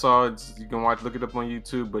 that I saw, you can look it up on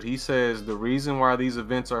YouTube, but he says the reason why these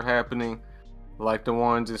events are happening, like the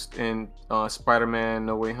ones in Spider-Man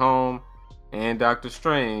No Way Home and Doctor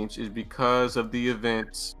Strange, is because of the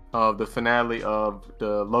events of the finale of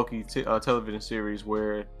the Loki television series,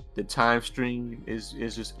 where the time stream is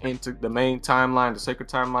just into the main timeline. The sacred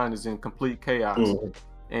timeline is in complete chaos,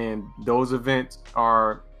 and those events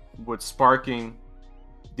are what's sparking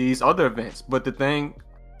these other events. But the thing,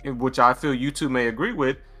 which I feel you two may agree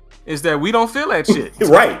with, is that we don't feel that shit.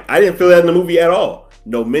 Right. I didn't feel that in the movie at all.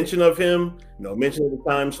 No mention of him, no mention of the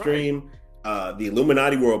time stream. Right. The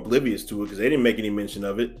Illuminati were oblivious to it because they didn't make any mention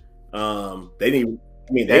of it. They didn't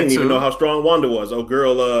even know how strong Wanda was. Oh,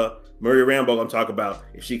 girl, Murray Rambo, I'm talking about.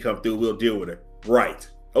 If she come through, we'll deal with her. Right.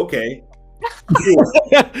 Okay.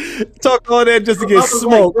 Talk all that just to get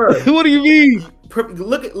smoked. Like, what do you mean?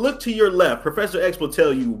 Look to your left. Professor X will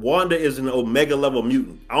tell you Wanda is an Omega level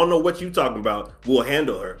mutant. I don't know what you talking about. We'll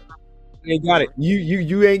handle her. You ain't got it.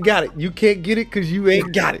 You ain't got it. You can't get it because you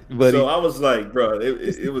ain't got it, buddy. So I was like, bro,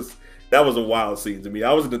 that was a wild scene to me.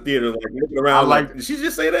 I was in the theater like looking around like, did she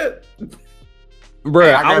just say that? Bro,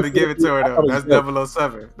 hey, I gotta give it to her though. That's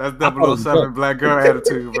 007. That's 007 black girl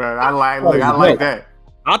attitude, bro. I like that.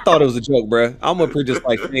 I thought it was a joke, bro. I'm up here just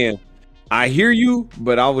like, man, I hear you,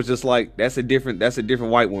 but I was just like, that's a different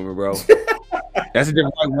white woman, bro. That's a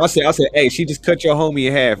different white woman. I said, hey, she just cut your homie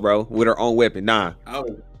in half, bro, with her own weapon. Nah,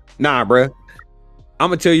 bro. I'm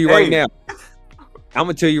gonna tell you right now.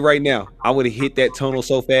 I would have hit that tunnel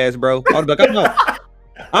so fast, bro. I would be like,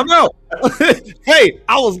 I'm out. Hey,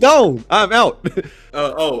 I was gone. I'm out.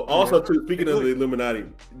 Also, too, speaking of the Illuminati,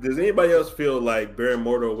 does anybody else feel like Baron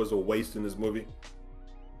Mordo was a waste in this movie?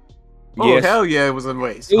 Oh, yes. Hell yeah, it was a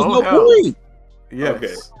waste. It was no point. Yes.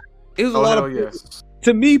 Okay. It was a lot of yes.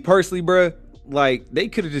 To me personally, bro, like they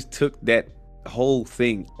could have just took that whole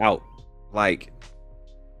thing out. Like,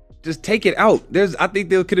 just take it out. I think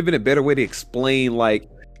there could have been a better way to explain, like,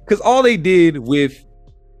 because all they did with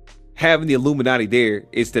having the Illuminati there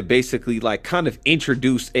is to basically like kind of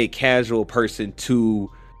introduce a casual person to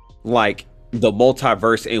like the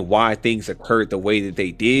multiverse and why things occurred the way that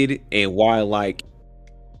they did, and why like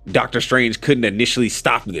Doctor Strange couldn't initially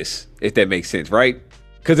stop this, if that makes sense, right?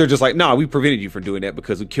 Because they're just like, nah, we prevented you from doing that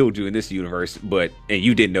because we killed you in this universe, and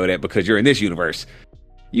you didn't know that because you're in this universe.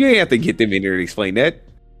 You ain't have to get them in there to explain that.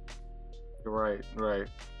 Right.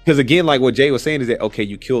 Because again, like what Jay was saying is that, okay,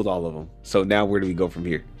 you killed all of them. So now where do we go from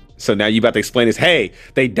here? So now you about to explain this, hey,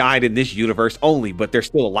 they died in this universe only, but they're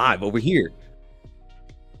still alive over here.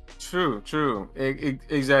 True.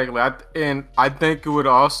 Exactly. I think it would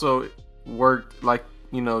also work like,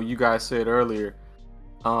 you guys said earlier,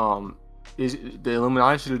 the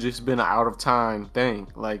Illuminati should have just been an out of time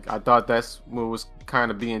thing. Like, I thought that's what was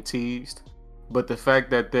kind of being teased, but the fact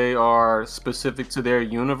that they are specific to their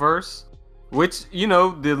universe, which,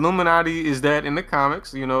 the Illuminati is that in the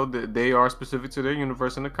comics, they are specific to their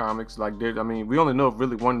universe in the comics. Like, we only know of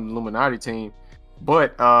really one Illuminati team,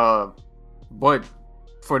 but for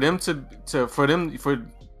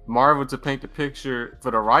Marvel to paint the picture,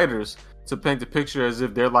 for the writers to paint the picture as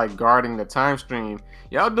if they're like guarding the time stream,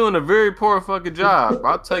 y'all doing a very poor fucking job.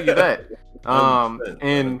 I'll tell you that.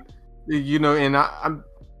 And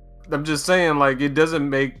I'm just saying, like, it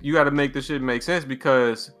doesn't you got to make this shit make sense,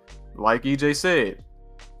 because like EJ said,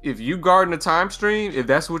 if you guarding the time stream, if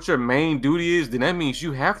that's what your main duty is, then that means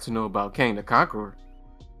you have to know about Kang the Conqueror.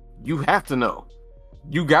 You have to know.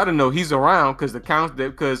 You got to know he's around,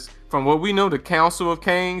 because from what we know, the Council of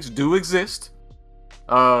Kangs do exist.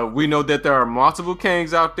 We know that there are multiple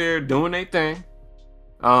Kangs out there doing their thing.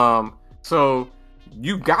 So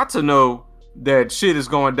you got to know that shit is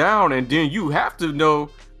going down, and then you have to know.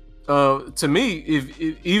 To me, if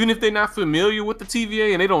even if they're not familiar with the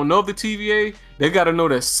TVA and they don't know the TVA, they got to know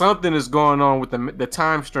that something is going on with the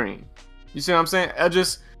time stream. You see what I'm saying?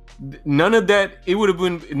 None of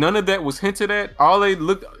that was hinted at. All they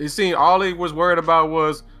was worried about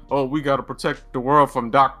was, oh, we got to protect the world from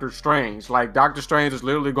Doctor Strange. Like, Doctor Strange is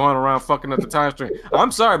literally going around fucking up the time stream.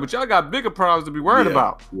 I'm sorry, but y'all got bigger problems to be worried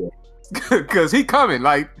about. Yeah. because he coming.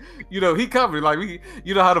 Like, he coming. Like,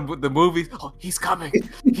 how the movies. Oh, he's coming.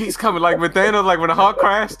 He's coming. Like with Thanos. Like when the Hawk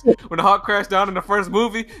crashed down in the first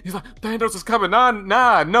movie, he's like, Thanos is coming.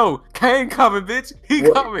 Nah, no, Kane coming, bitch. He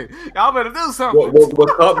coming. Y'all better do something.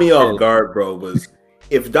 What caught me off guard, bro, was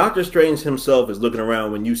if Doctor Strange himself is looking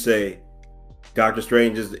around when you say Doctor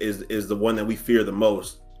Strange is the one that we fear the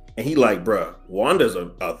most. And he like, bruh, Wanda's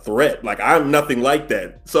a threat. Like, I'm nothing like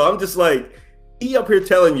that. So I'm just like, he up here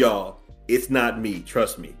telling y'all, it's not me.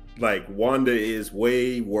 Trust me. Like, Wanda is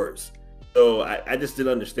way worse. So I just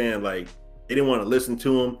didn't understand. Like, they didn't want to listen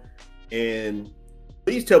to him. And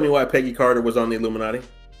please tell me why Peggy Carter was on the Illuminati.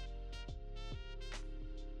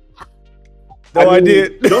 No, I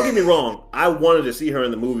did. Don't get me wrong. I wanted to see her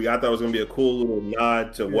in the movie. I thought it was going to be a cool little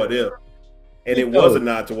nod to What If. And it was a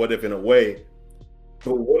nod to What If in a way.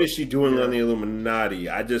 But what is she doing on the Illuminati?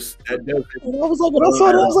 I was like, when I saw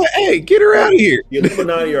that, I was like, hey, get her out of here. The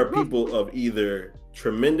Illuminati are people of either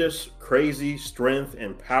tremendous, crazy strength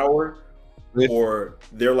and power, or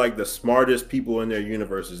they're like the smartest people in their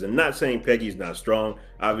universes. And not saying Peggy's not strong,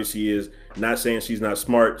 obviously is. Not saying she's not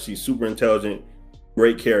smart. She's super intelligent,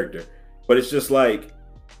 great character. But it's just like,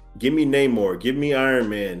 give me Namor, give me Iron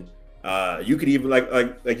Man. You could even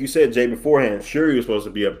like you said, Jay, beforehand. Shuri was supposed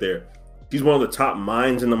to be up there. She's one of the top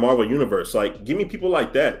minds in the Marvel universe. Like, give me people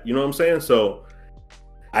like that. You know what I'm saying? So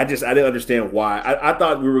I didn't understand why. I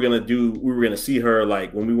thought we were gonna see her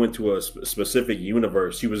like when we went to a specific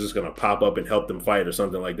universe. She was just gonna pop up and help them fight or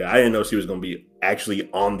something like that. I didn't know she was gonna be actually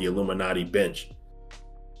on the Illuminati bench.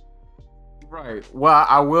 Right. Well,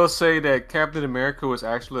 I will say that Captain America was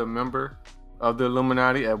actually a member of the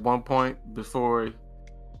Illuminati at one point before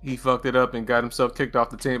he fucked it up and got himself kicked off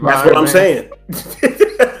the team. That's what I'm saying.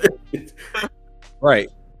 Right.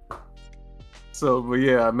 So, but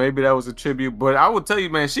yeah, maybe that was a tribute. But I will tell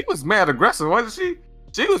you, man, she was mad aggressive, wasn't she?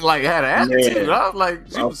 She was like, had an attitude. I was like,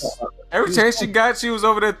 every chance she got, she was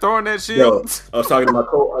over there throwing that shield. Yo, I was talking to my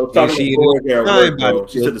coworker.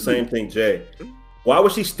 She said the same thing, Jay. Why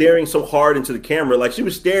was she staring so hard into the camera? Like, she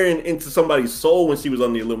was staring into somebody's soul when she was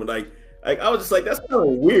on the Illuminati. Like I was just like, that's kind of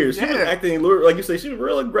weird. She was acting, like you say, she was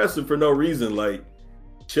real aggressive for no reason. Like,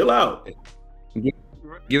 chill out.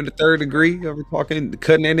 Giving the third degree of talking,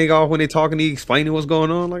 cutting that nigga off when they talking, he explaining what's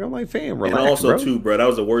going on. Like, I'm like, fam, relax, and also, bro. Too, bro, that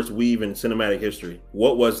was the worst weave in cinematic history.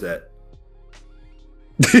 What was that?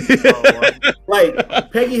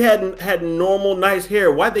 Like, Peggy had normal, nice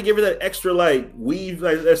hair. Why'd they give her that extra like weave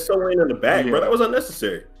that's sewing in the back, bro? That was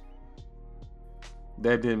unnecessary.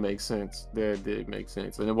 That did make sense. That did make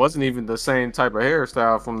sense, and it wasn't even the same type of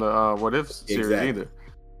hairstyle from the What If series either.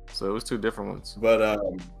 So it was two different ones. But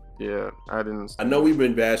yeah, I didn't. I know we've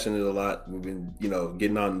been bashing it a lot. We've been,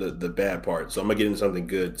 getting on the bad part. So I'm gonna get into something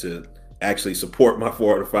good to actually support my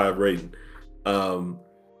 4 out of 5 rating.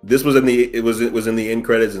 This was in the end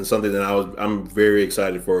credits and something that I'm very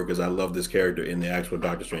excited for because I love this character in the actual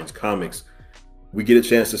Doctor Strange comics. We get a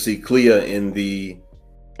chance to see Clea in the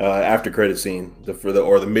after credit scene,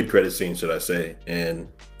 the mid credit scene, should I say? And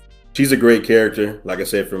she's a great character. Like I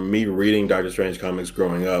said, from me reading Doctor Strange comics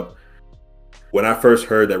growing up, when I first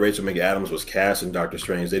heard that Rachel McAdams was cast in Doctor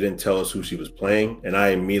Strange, they didn't tell us who she was playing, and I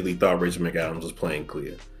immediately thought Rachel McAdams was playing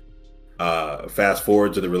Clea. Fast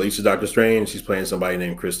forward to the release of Doctor Strange, she's playing somebody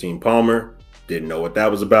named Christine Palmer. Didn't know what that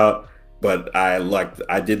was about, but I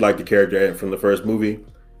did like the character from the first movie.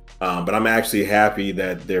 But I'm actually happy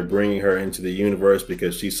that they're bringing her into the universe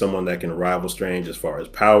because she's someone that can rival Strange as far as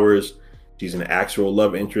powers. She's an actual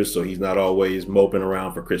love interest, so he's not always moping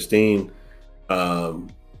around for Christine.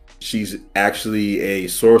 She's actually a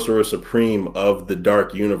sorcerer supreme of the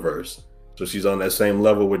dark universe. So she's on that same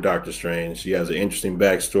level with Doctor Strange. She has an interesting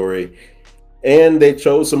backstory. And they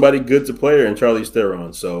chose somebody good to play her in Charlize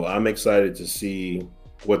Theron. So I'm excited to see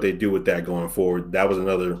what they do with that going forward. That was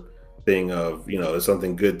another thing of, it's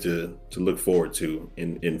something good to look forward to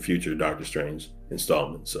in future Doctor Strange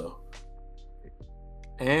installments. So.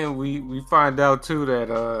 And we find out too that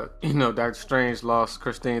Doctor Strange lost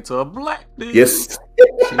Christine to a black dude. Yes.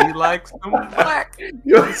 She likes them black.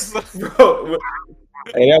 Yes. Bro.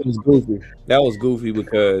 Hey, that was goofy. That was goofy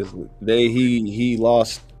because he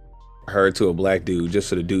lost her to a black dude just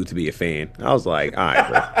for the dude to be a fan. I was like, all right,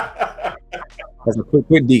 bro. I was a quick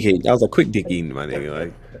dick. I was a quick dick eating my nigga.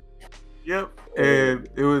 Like, yep. And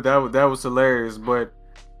it was that was hilarious. But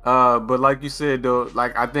like you said though,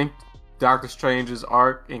 like I think Doctor Strange's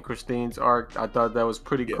arc and Christine's arc, I thought that was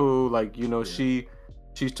pretty cool. Like,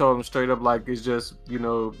 she told him straight up, like, it's just,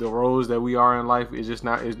 the roles that we are in life is just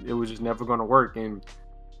not, it was just never going to work.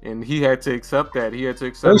 And he had to accept that. He had to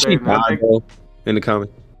accept that. In the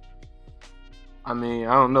comic. I mean,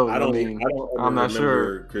 I don't know. I don't ever I'm not remember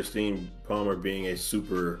sure. Christine Palmer being a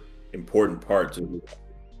super important part to it.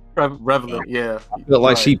 Relevant, yeah, I feel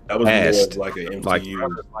like right. she That was more of passed. like an Like,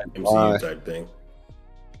 MCU why? type thing.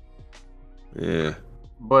 Yeah.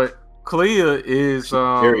 But Clea is She's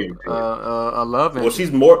very important. a love Well, interest.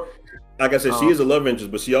 she's more, like I said, she Um, is a love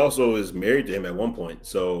interest, but she also is married to him at one point.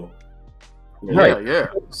 So, you know, Right. yeah.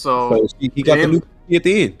 So So he got the him, new at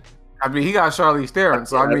the end. I mean, he got Charlize Theron.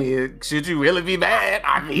 So I I- mean, should you really be mad?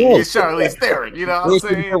 I mean, No. it's Charlize Theron. You know what I'm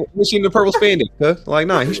saying? Was she in the purple spandex? Huh? Like,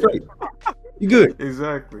 nah, he's straight. You good.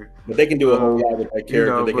 Exactly. but they can do a whole lot with that You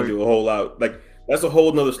character. know, They can but do a whole lot. Like, that's a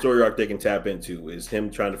whole nother story arc they can tap into, is him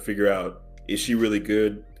trying to figure out, is she really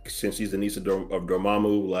good since she's the niece of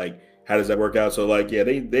Dormammu? Like, how does that work out? So, like, yeah,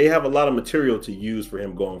 they have a lot of material to use for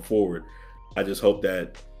him going forward. I just hope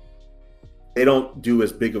that they don't do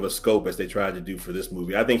as big of a scope as they tried to do for this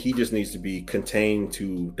movie. I think he just needs to be contained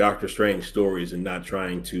to Doctor Strange stories and not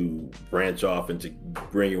trying to branch off into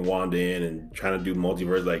bringing Wanda in and trying to do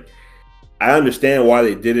multiverse. Like, I understand why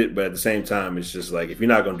they did it, but at the same time, it's just like, if you're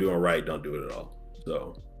not going to do it right, don't do it at all.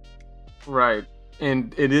 So, right.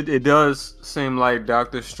 And it does seem like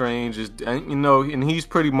Doctor Strange is, you know, and he's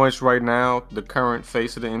pretty much right now the current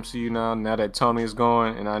face of the MCU now that Tony is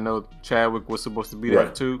going, and I know Chadwick was supposed to be there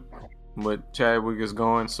right. too, but Chadwick is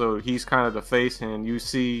going, so he's kind of the face, and you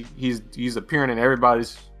see he's appearing in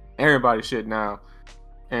everybody's shit now,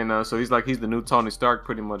 and so he's the new Tony Stark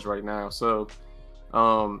pretty much right now. So,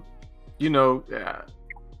 you know,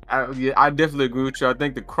 I definitely agree with you. I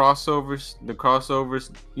think the crossovers,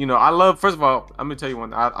 you know, I love. First of all, I'm gonna tell you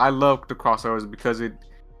one. I love the crossovers because it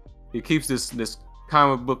keeps this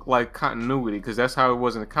comic book like continuity, because that's how it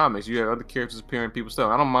was in the comics. You had other characters appearing, people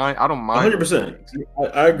stuff. I don't mind. 100%.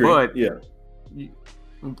 I agree. But yeah,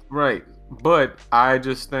 right. But I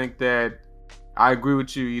just think that I agree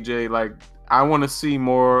with you, EJ. Like, I want to see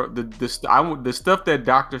more the stuff that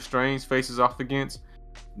Doctor Strange faces off against.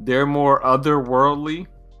 They're more otherworldly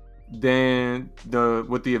than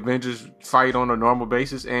what the Avengers fight on a normal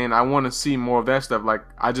basis, and I want to see more of that stuff. Like,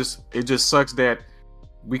 it just sucks that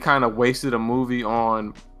we kind of wasted a movie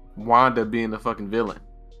on Wanda being the fucking villain.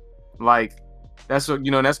 Like, that's what,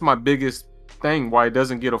 you know, that's my biggest thing why it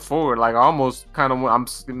doesn't get a forward. Like, I almost kind of,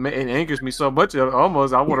 it angers me so much.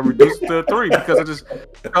 Almost I want to reduce it to a 3, because I just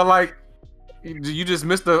felt like you just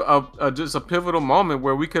missed just a pivotal moment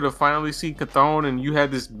where we could have finally seen Chthon, and you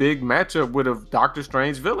had this big matchup with a Doctor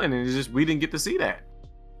Strange villain, and it's just, we didn't get to see that.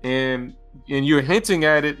 And you're hinting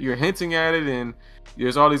at it, and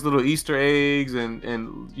there's all these little Easter eggs,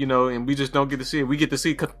 and you know, and we just don't get to see it. We get to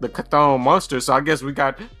see the Chthon monster, so I guess we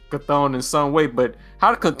got Chthon in some way. But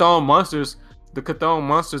how the Chthon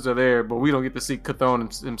monsters are there, but we don't get to see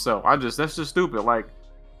Chthon himself? That's just stupid. Like,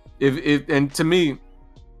 if and to me,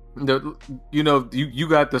 you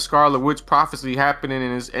got the Scarlet Witch prophecy happening,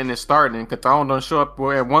 and it's starting, and Chthon don't show up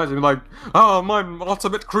at once and be like, oh, my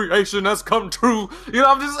ultimate creation has come true. You know,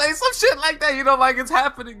 I'm just saying some shit like that. You know, like, it's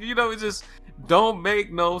happening. You know, it just don't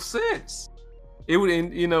make no sense. It would,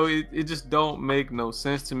 you know, it just don't make no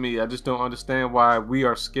sense to me. I just don't understand why we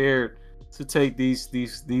are scared to take these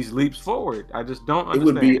leaps forward. I just don't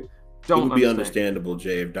understand. It would be understandable,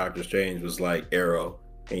 Jay, if Doctor Strange was like Arrow,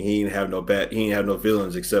 and he didn't have no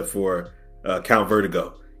villains except for Count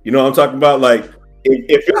Vertigo. You know what I'm talking about? Like,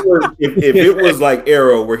 if it was like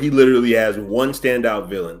Arrow, where he literally has one standout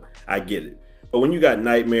villain, I get it. But when you got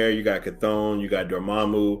Nightmare, you got Chthon, you got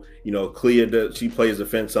Dormammu, you know, Clea, she plays the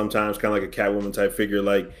fence sometimes, kind of like a Catwoman type figure.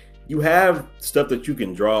 Like, you have stuff that you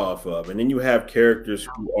can draw off of, and then you have characters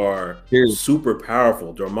who are super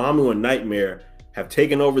powerful. Dormammu and Nightmare have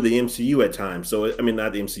taken over the MCU at times. So, I mean,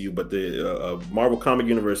 not the MCU, but the Marvel comic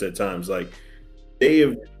universe at times. Like, they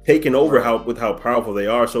have taken over with how powerful they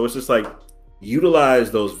are. So it's just like,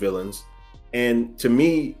 utilize those villains. And to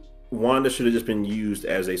me, Wanda should have just been used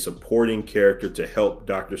as a supporting character to help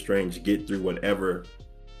Doctor Strange get through whatever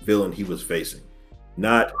villain he was facing.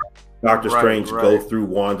 Not Doctor Strange go through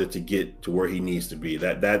Wanda to get to where he needs to be.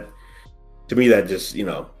 That to me, that just, you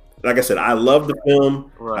know, like I said, I love the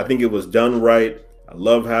film. I think it was done right. I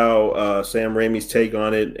love how Sam Raimi's take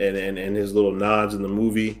on it and his little nods in the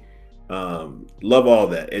movie. Love all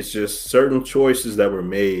that. It's just certain choices that were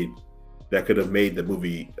made that could have made the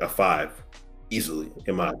movie a 5 easily,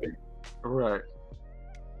 in my opinion. Right.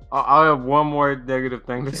 I have one more negative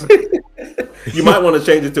thing to say. You might want to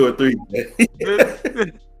change it to a 3.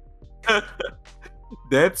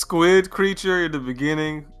 That squid creature in the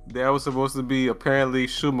beginning, that was supposed to be apparently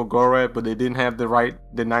SHU Program, but they didn't have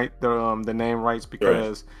the name rights,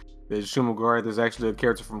 because the SHU Program is actually a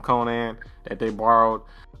character from Conan that they borrowed.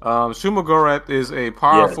 SHU Program is a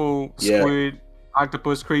powerful squid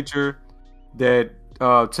octopus creature that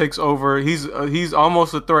takes over. He's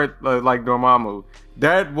almost a threat like Dormammu.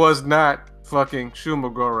 That was not fucking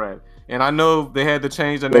Shumagorath. And I know they had to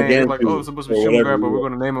change the name. Like, oh, it's supposed to be Shumagorath, but we're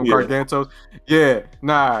going to name him Gargantos. Yeah,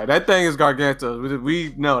 nah, that thing is Gargantos.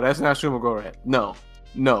 We no, that's not Shumagorath. No.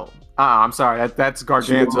 I'm sorry. That's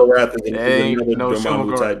Gargantos. Shumagorath is another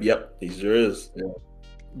Dormammu type. Yep, he sure is.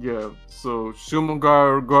 Yeah. So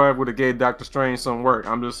Shumagorath would have gave Doctor Strange some work.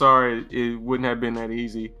 I'm just sorry it wouldn't have been that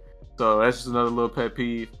easy. So that's just another little pet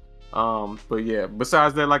peeve. But yeah,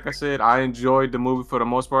 besides that, like I said, I enjoyed the movie for the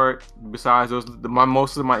most part. Besides those,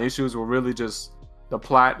 most of my issues were really just the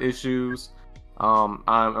plot issues.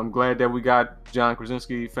 I'm glad that we got John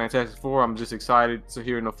Krasinski, Fantastic Four. I'm just excited to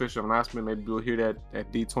hear an official announcement. Maybe we'll hear that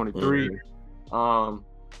at D23.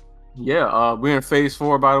 We're in Phase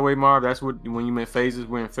 4, by the way, Marv. That's when you meant phases.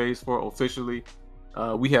 We're in Phase 4 officially.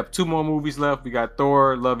 We have 2 more movies left. We got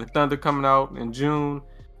Thor: Love and Thunder coming out in June.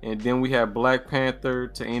 And then we have Black Panther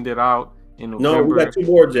to end it out in November. No, we got 2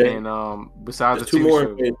 more, Jay. And besides there's the TV 2 more.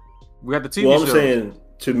 show, we got the TV show. I'm saying,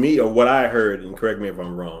 to me, or what I heard, and correct me if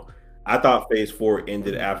I'm wrong, I thought Phase 4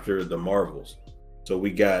 ended after the Marvels. So we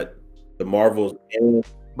got the Marvels and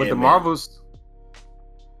the Marvels.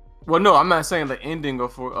 Well, no, I'm not saying the ending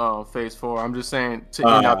of Phase 4. I'm just saying to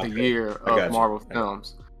end out the year of Marvel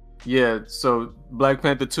films. Yeah, so Black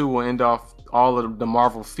Panther 2 will end off all of the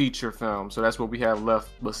Marvel feature films. So that's what we have left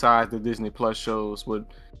besides the Disney Plus shows. With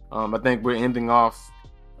I think we're ending off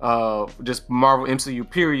just Marvel MCU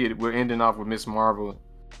period. We're ending off with Miss Marvel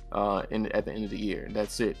at the end of the year.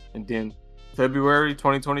 That's it. And then February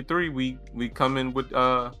 2023, we come in with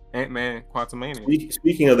Ant-Man Quantumania.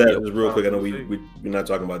 Speaking of that, just real quick, I know we're not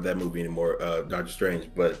talking about that movie anymore, Doctor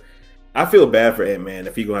Strange, but I feel bad for Ant-Man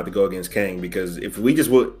if he's gonna have to go against Kang, because if we just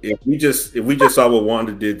saw what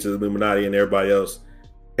Wanda did to the Illuminati and everybody else,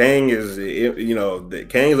 Kang is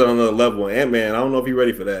Kang's on another level. Ant-Man, I don't know if he's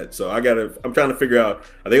ready for that. So I'm trying to figure out,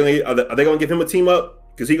 are they gonna give him a team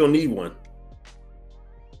up, because he's gonna need one.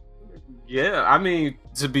 Yeah, I mean,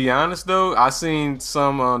 to be honest though, I seen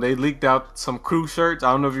some they leaked out some crew shirts.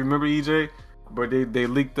 I don't know if you remember, EJ, but they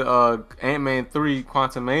leaked the Ant-Man 3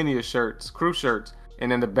 Quantumania crew shirts.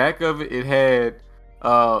 And in the back of it, it had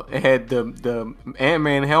the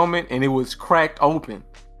Ant-Man helmet, and it was cracked open.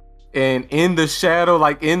 And in the shadow,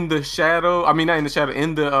 I mean not in the shadow,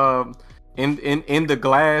 in the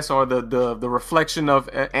glass, or the reflection of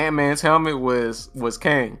Ant-Man's helmet was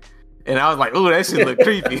Kang. And I was like, oh, that shit look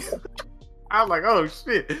creepy. I was like, oh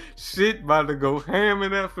shit about to go ham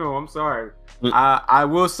in that film. I'm sorry. I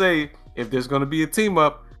will say, if there's gonna be a team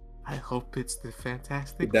up, I hope it's the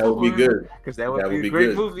Fantastic Four. That would be good, because that would be a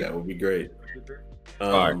great movie. That would be great.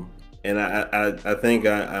 And I think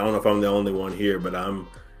I don't know if I'm the only one here, but I'm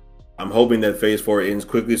hoping that Phase 4 ends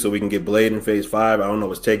quickly so we can get Blade in Phase 5. I don't know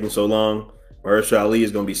what's taking so long. Mahershala Ali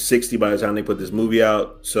is going to be 60 by the time they put this movie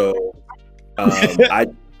out. So I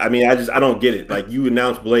don't get it. Like, you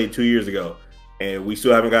announced Blade 2 years ago, and we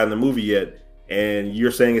still haven't gotten the movie yet. And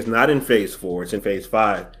you're saying it's not in Phase 4, it's in Phase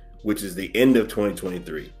 5, which is the end of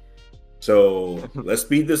 2023. So let's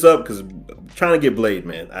speed this up, because I'm trying to get Blade,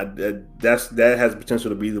 man. That has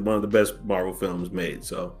potential to be one of the best Marvel films made.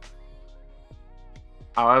 So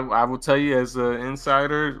I will tell you, as an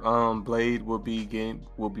insider, Blade will be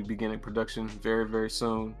beginning production very, very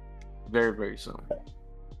soon, very, very soon.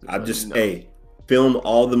 Film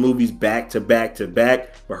all the movies back to back to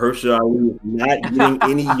back. Mahershala Ali is not getting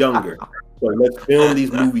any younger. So let's film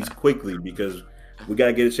these movies quickly, because we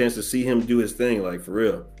gotta get a chance to see him do his thing, like, for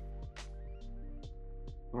real.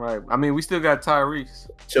 Right. I mean, we still got Tyrese.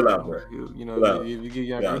 Chill out, bro. If you get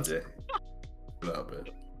younger. Chill out,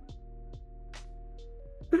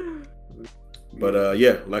 man. But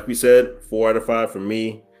like we said, 4 out of 5 for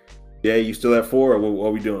me. Yeah, you still at 4, or what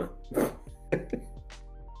are we doing?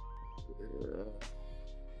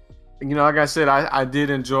 Like I said, I did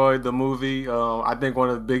enjoy the movie. I think one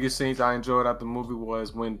of the biggest scenes I enjoyed out the movie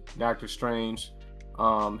was when Doctor Strange,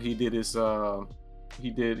 he did his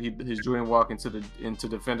dream walk into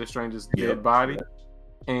Defender Strange's dead body,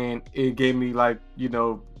 and it gave me, like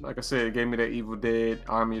I said, it gave me that Evil Dead,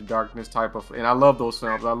 Army of Darkness type of, and I love those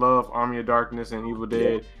films. I love Army of Darkness and Evil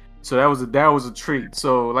Dead, so that was a treat.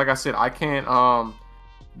 So like I said, I can't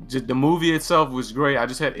just, the movie itself was great. I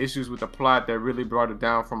just had issues with the plot that really brought it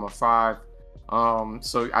down from a 5.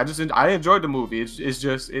 So I enjoyed the movie. It's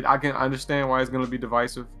just I can understand why it's going to be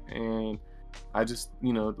divisive, and I just,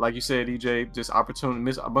 like you said, EJ, just a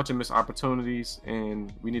bunch of missed opportunities,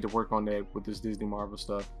 and we need to work on that with this Disney Marvel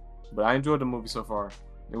stuff. But I enjoyed the movie so far.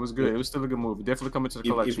 It was good. It was still a good movie. Definitely coming to the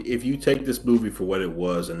collection. If you take this movie for what it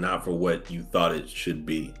was and not for what you thought it should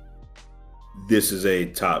be, this is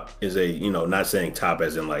not saying top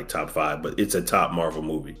as in like top 5, but it's a top Marvel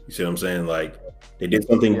movie. You see what I'm saying? Like they did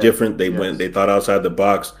something different. They thought outside the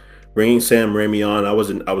box. Bringing Sam Raimi on, I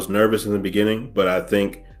was nervous in the beginning, but I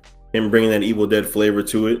think him bringing that Evil Dead flavor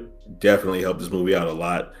to it definitely helped this movie out a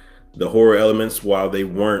lot. The horror elements, while they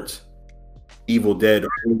weren't Evil Dead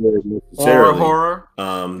necessarily, horror.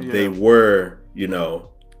 They were, a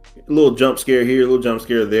little jump scare here, a little jump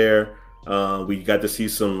scare there. We got to see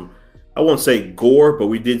some, I won't say gore, but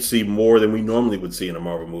we did see more than we normally would see in a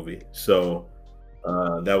Marvel movie. So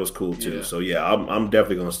that was cool too. Yeah. So yeah, I'm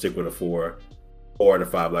definitely gonna stick with a 4 out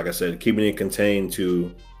of 5. Like I said, keeping it contained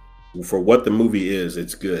for what the movie is,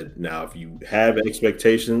 it's good. Now, if you have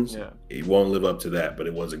expectations, it won't live up to that, but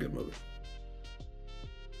it was a good movie.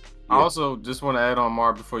 I also just want to add on,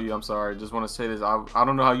 Mark, before you. I'm sorry. Just want to say this. I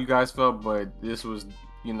don't know how you guys felt, but this was,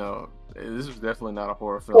 this was definitely not a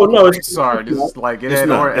horror film. Oh no, sorry. This is like it had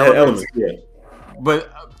horror elements. Yeah.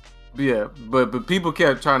 But people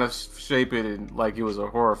kept trying to shape it like it was a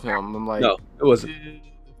horror film. I'm like, no, it wasn't.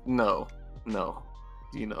 No.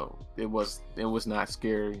 It was not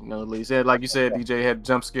scary. No, at least like you said, DJ had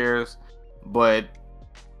jump scares, but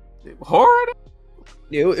horror.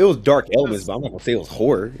 It was dark elements, but I'm not gonna say it was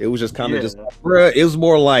horror. It was just kind of it was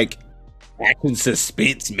more like action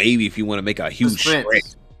suspense, maybe, if you want to make a huge stretch.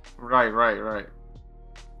 Right.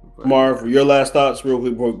 But, Marv, your last thoughts real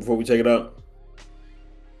quick before we take it out.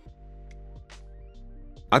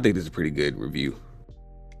 I think this is a pretty good review.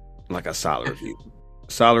 Like a solid review.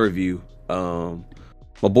 Solid review.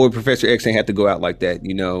 My boy Professor X ain't had to go out like that,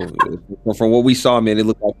 From what we saw, man, it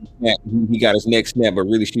looked like he got his neck snapped, but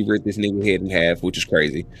really she ripped this nigga head in half, which is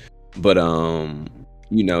crazy. But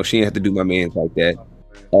she ain't have to do my man's like that.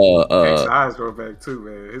 His eyes rolled back too,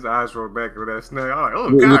 man. His eyes rolled back with that snap. I'm like,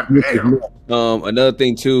 oh god damn. Another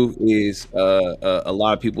thing too is a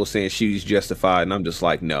lot of people saying she's justified, and I'm just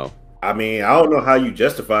like, no. I mean, I don't know how you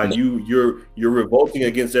justify you're revolting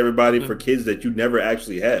against everybody for kids that you never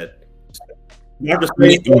actually had. That's the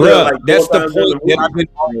point that I've been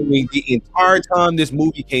arguing the entire time this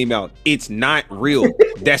movie came out. It's not real.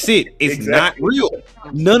 That's it. It's not real.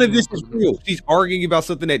 None of this is real. She's arguing about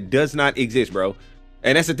something that does not exist, bro.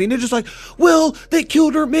 And that's the thing. They're just like, well, they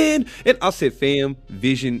killed her, man. And I said, fam,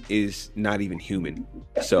 Vision is not even human.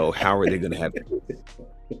 So how are they going to have it?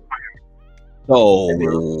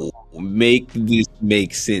 So make this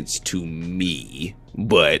make sense to me.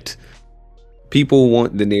 But people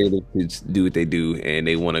want the narrative to do what they do, and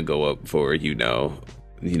they want to go up for, everybody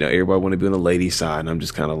want to be on the ladies' side. And I'm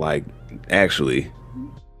just kind of like, actually,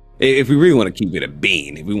 if we really want to keep it a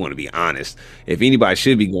bean, if we want to be honest, if anybody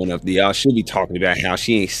should be going up, y'all should be talking about how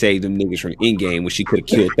she ain't saved them niggas from Endgame when she could have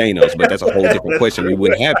killed Thanos. But that's a whole different question. We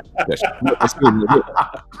wouldn't have that discussion.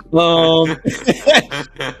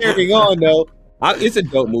 Carrying on, though. It's a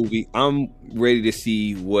dope movie. I'm ready to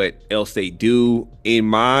see what else they do. In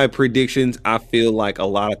my predictions, I feel like a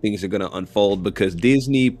lot of things are going to unfold because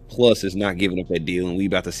Disney Plus is not giving up that deal, and we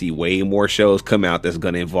about to see way more shows come out that's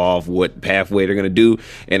going to involve what pathway they're going to do.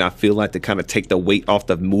 And I feel like to kind of take the weight off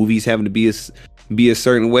the movies having to be a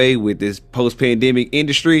certain way with this post-pandemic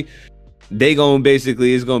industry, they going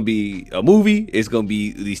basically, it's going to be a movie, it's going to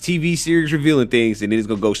be these TV series revealing things, and then it's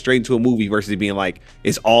going to go straight into a movie versus being like,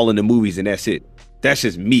 it's all in the movies and that's it. That's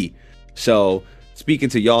just me. So speaking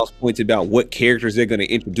to y'all's points about what characters they're going to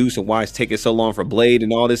introduce and why it's taking so long for Blade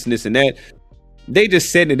and all this and this and that, they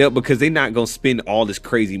just setting it up because they're not going to spend all this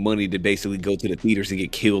crazy money to basically go to the theaters and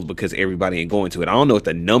get killed because everybody ain't going to it. I don't know what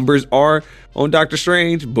the numbers are on Doctor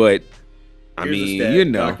Strange, but I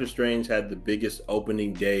mean, Doctor Strange had the biggest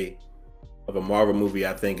opening day of a Marvel movie,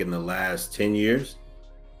 I think, in the last 10 years.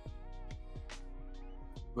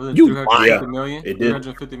 You lying? Million? It did.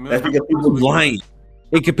 $350 million. That's because people lying.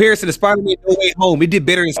 In comparison to Spider-Man No Way Home, it did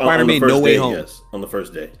better than Spider-Man No Way Home. Yes, on the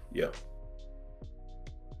first day. Yeah.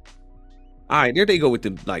 All right, there they go with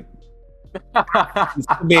the like.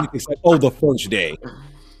 It's like, oh, the first day.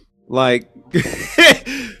 Like,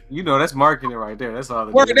 that's marketing right there. That's all.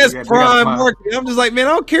 That's prime marketing. I'm just like, man, I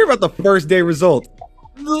don't care about the first day results.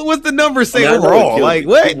 What's the numbers say overall? Like,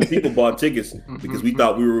 what? People bought tickets because we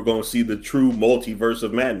thought we were going to see the true Multiverse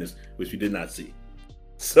of Madness, which we did not see.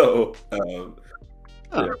 So,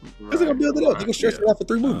 they're gonna build it up. They're gonna stretch it out for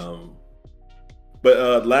 3 movies.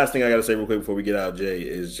 But last thing I got to say real quick before we get out, Jay,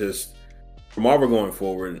 is just for Marvel going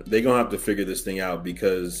forward, they're gonna have to figure this thing out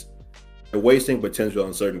because they're wasting potential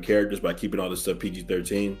on certain characters by keeping all this stuff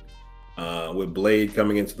PG-13. With Blade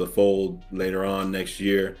coming into the fold later on next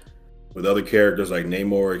year, with other characters like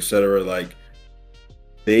Namor, etc., like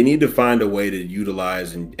they need to find a way to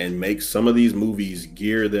utilize and make some of these movies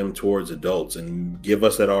gear them towards adults and give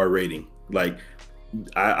us that R rating. Like,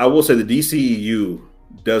 I will say the DCEU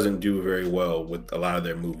doesn't do very well with a lot of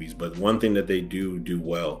their movies, but one thing that they do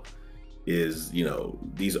well is, you know,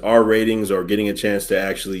 these R ratings or getting a chance to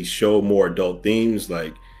actually show more adult themes.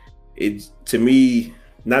 Like, it's, to me,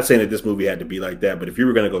 not saying that this movie had to be like that, but if you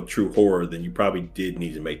were going to go true horror, then you probably did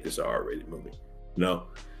need to make this an R-rated movie. No,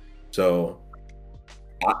 so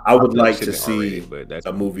I would like to see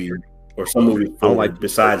a movie or some movie forward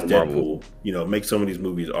besides Deadpool. You know, make some of these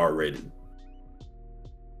movies R-rated.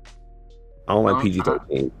 I don't like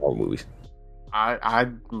PG-13 horror movies. I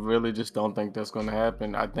really just don't think that's going to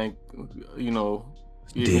happen. I think, you know,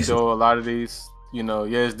 even Disney. though a lot of these, you know,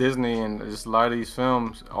 it's Disney, and just a lot of these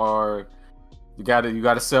films are, you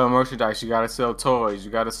gotta sell merchandise, you gotta sell toys,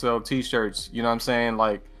 you gotta sell T-shirts. You know what I'm saying?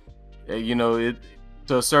 Like, you know, it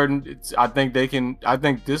to a certain. I think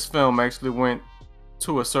this film actually went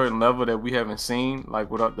to a certain level that we haven't seen, like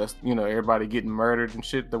without that's, you know, everybody getting murdered and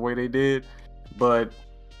shit the way they did. But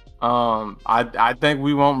I think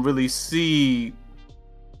we won't really see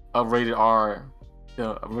a rated R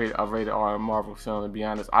Marvel film, to be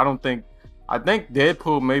honest. I think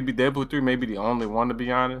Deadpool 3 may be the only one, to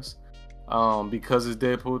be honest, because it's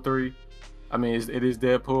Deadpool 3. I mean, it is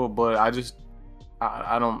Deadpool, but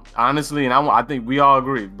I don't honestly, and I think we all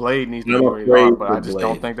agree Blade needs to be rated R, but I just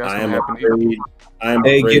don't think that's going to happen either. I am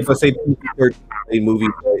afraid for a movie,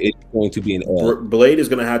 it's going to be an L. Blade is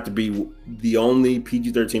going to have to be the only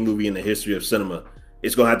PG-13 movie in the history of cinema.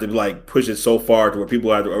 It's going to have to like push it so far to where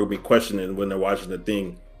people are be questioning when they're watching the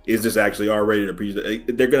thing, is this actually R-rated or PG?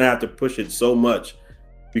 They're going to have to push it so much,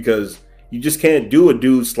 because you just can't do a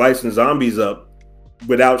dude slicing zombies up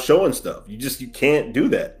without showing stuff. You can't do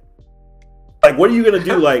that. Like, what are you going to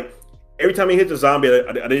do? Like, every time he hits a zombie,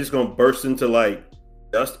 are they just going to burst into like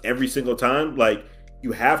dust every single time? Like,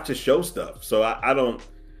 you have to show stuff. So I don't.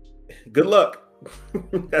 Good luck.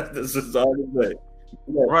 This is all I'm saying.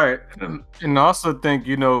 Yeah. Right, and I also think,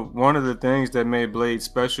 you know, one of the things that made Blade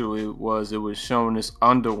special it was showing this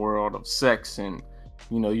underworld of sex, and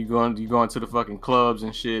you know, you go into the fucking clubs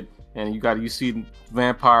and shit, and you see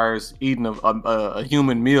vampires eating a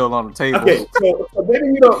human meal on the table. Okay, so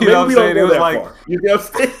maybe we don't go that far. You know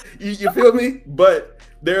what I'm saying? You feel me? But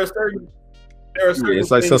there are certain things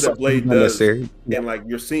that Blade does, and like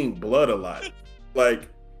you're seeing blood a lot. Like,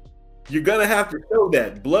 you're gonna have to show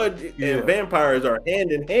that blood and vampires are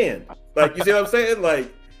hand in hand. Like, you see what I'm saying?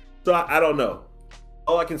 Like, so I don't know.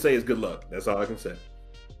 All I can say is good luck. That's all I can say.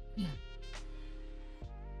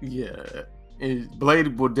 Yeah,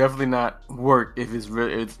 Blade will definitely not work if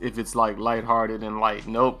it's like lighthearted and light.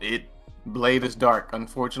 Nope, Blade is dark.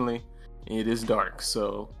 Unfortunately, it is dark.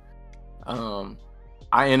 So, I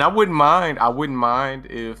wouldn't mind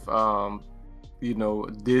if you know,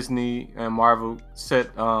 Disney and Marvel set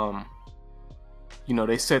you know,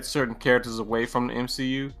 they set certain characters away from the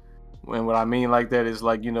MCU. And what I mean like that is,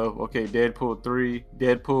 like, you know, okay,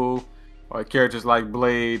 Deadpool, or characters like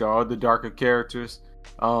Blade or other darker characters.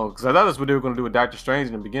 Because I thought that's what they were going to do with Doctor Strange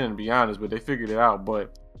in the beginning, to be honest, but they figured it out.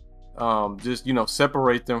 But just, you know,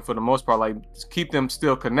 separate them for the most part, like keep them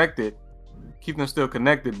still connected,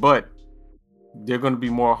 but they're going to be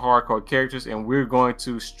more hardcore characters, and we're going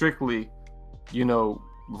to strictly, you know,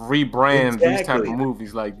 rebrand these type of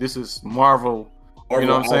movies. Like, this is Marvel. You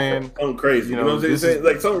know what I'm saying? Something crazy. You know what I'm saying?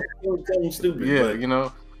 Like something stupid. Yeah, you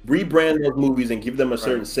know. Rebrand those movies and give them a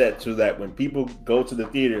certain set, so that when people go to the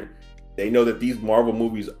theater, they know that these Marvel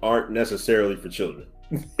movies aren't necessarily for children.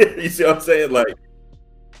 You see what I'm saying? Like,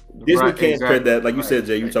 Disney can't tread that. Like you said,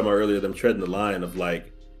 Jay, you were talking about earlier, them treading the line of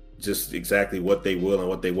like just exactly what they will and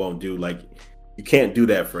what they won't do. Like, you can't do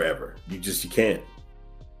that forever. You can't.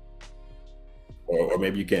 Or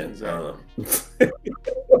maybe you can. Exactly. I don't know.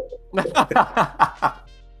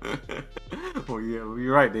 Well, yeah, well,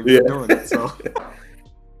 you're right. They've been doing it, so.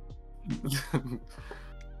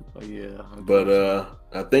 Yeah. But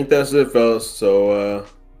I think that's it, fellas. So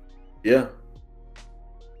yeah.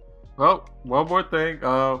 Well, one more thing.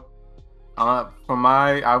 I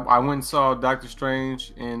went and saw Doctor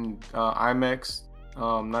Strange in IMAX.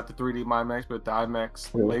 Not the 3D IMAX, but the IMAX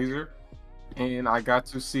laser. And I got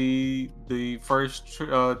to see the first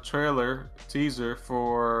trailer teaser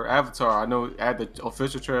for Avatar. I know the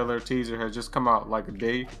official trailer teaser has just come out like a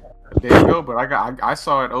day ago, but I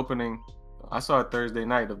saw it opening. I saw it Thursday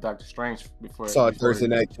night of Doctor Strange before. I saw it Thursday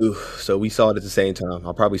night too, so we saw it at the same time.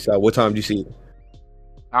 I probably saw. What time did you see it?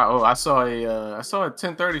 I saw a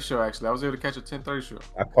 10:30 show actually. I was able to catch a 10:30 show.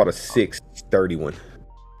 I caught a 6:31.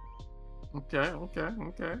 Okay.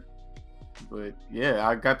 But yeah,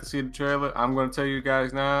 I got to see the trailer. I'm going to tell you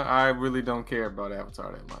guys now, I really don't care about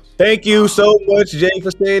Avatar that much. Thank you so much, Jay,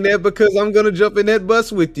 for saying that, because I'm going to jump in that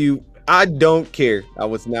bus with you. I don't care. I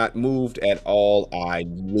was not moved at all. I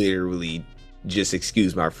literally, just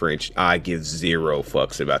excuse my French, I give zero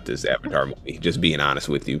fucks about this Avatar movie. Just being honest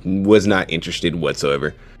with you, was not interested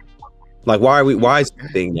whatsoever. Like, why is the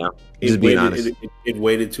thing now? Just being honest. It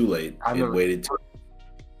waited too late. It waited too.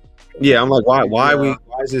 Yeah, I'm like, why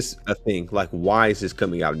is this a thing? Like, why is this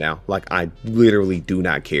coming out now? Like, I literally do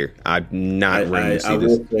not care. I'm not ready to see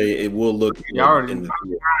this. Will say it will look.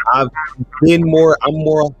 I'm more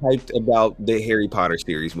hyped about the Harry Potter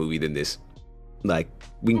series movie than this. Like,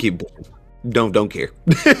 we can keep. Don't care.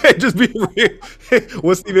 Just be real.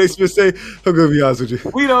 What Stephen A. Smith say? I'm gonna be honest with you.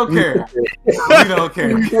 We don't care. We don't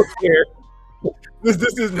care. We don't care.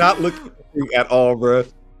 This is not looking at all, bro.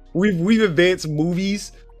 We've advanced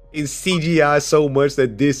movies in CGI so much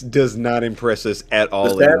that this does not impress us at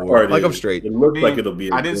all anymore. Like, I'm straight. It looks like it'll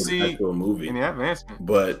be. I didn't see a movie any advancement,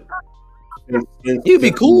 but it'd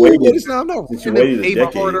be cool. But it's not. Since you waited a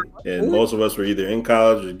decade, and most of us were either in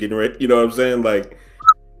college or getting ready. You know what I'm saying? Like,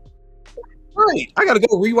 right. I gotta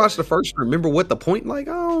go rewatch the first. Remember what the point? Like,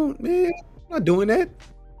 oh man, I'm not doing that.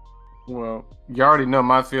 Well, you already know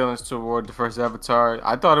my feelings toward the first Avatar.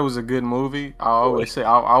 I thought it was a good movie. I always say,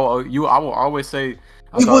 I will always say,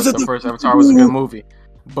 I thought the first Avatar was a good movie.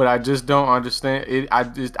 But I just don't understand it. I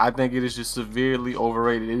think it is just severely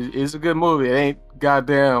overrated. It is a good movie. It ain't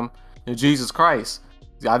goddamn Jesus Christ.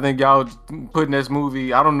 I think y'all putting this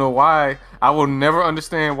movie. I don't know why. I will never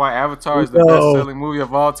understand why Avatar is the best-selling movie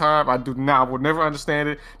of all time. I will never understand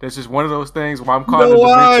it. That's just one of those things where I'm calling it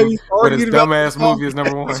the ritual, but this dumbass movie is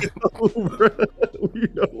number one. You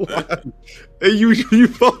know why? And you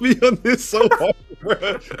fought me on this so hard, bro.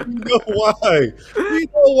 You know why? You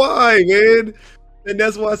know why, man. And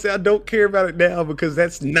that's why I say I don't care about it now, because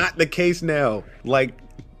that's not the case now. Like,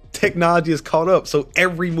 technology has caught up, so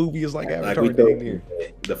every movie is like Avatar.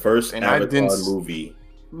 The first Avatar movie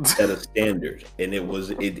set a standard, and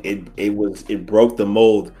it broke the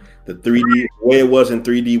mold. The 3D, the way it was in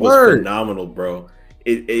 3D was phenomenal, bro.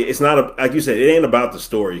 It's not like you said, it ain't about the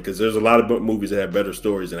story, because there's a lot of movies that have better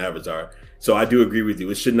stories than Avatar. So I do agree with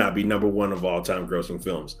you. It should not be number one of all time grossing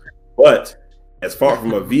films, but as far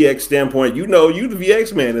from a VX standpoint, you the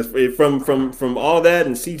VX man. From all that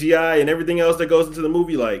and CGI and everything else that goes into the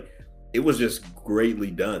movie, like, it was just greatly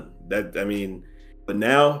done. But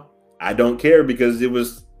now I don't care, because it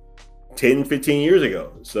was 10, 15 years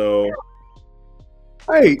ago. So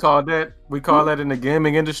we call that in the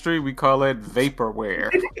gaming industry, we call that vaporware.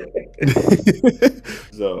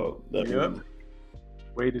 So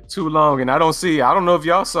waited too long, and I don't know if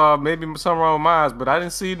y'all saw, maybe something wrong with mine, but I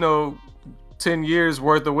didn't see no 10 years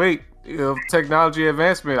worth of wait of technology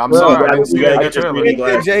advancement. I'm sorry, I didn't see that in the trailer. You ain't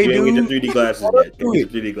get the 3D glasses yet.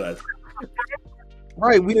 3D glasses.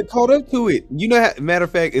 Right, we done caught up to it. You know, matter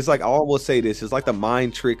of fact, it's like, I almost say this, it's like the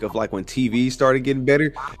mind trick of like when TV started getting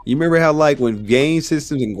better. You remember how like when game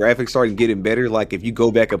systems and graphics started getting better, like if you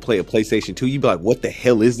go back and play a PlayStation 2, you'd be like, what the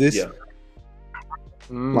hell is this? Yeah.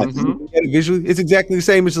 Like, visually, it's exactly the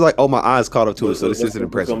same. It's just like, oh, my eyes caught up to it, so this isn't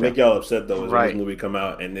impressive. What's gonna make y'all upset though is when this movie come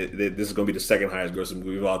out, and this is gonna be the second highest grossing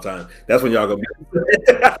movie of all time. That's when y'all gonna be.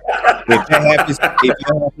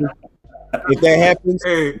 If that happens,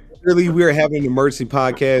 really, we're having an emergency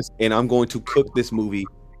podcast, and I'm going to cook this movie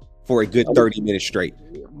for a good 30 minutes straight.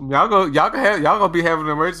 Y'all gonna be having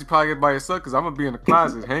an emergency podcast by yourself, because I'm gonna be in the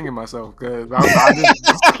closet hanging myself, because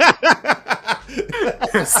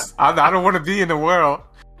I don't want to be in the world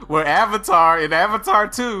where Avatar and Avatar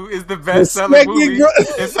 2 is the best selling movie. I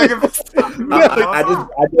don't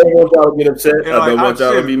want y'all to get upset. I don't want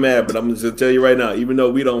y'all to be mad, but I'm just gonna tell you right now, even though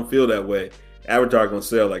we don't feel that way, Avatar gonna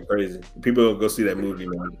sell like crazy. People gonna go see that movie,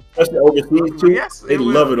 man. Especially overseas too. Yes, they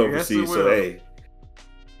love it overseas. So hey,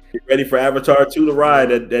 get ready for Avatar 2 to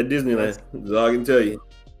ride at Disneyland. That's all I can tell you.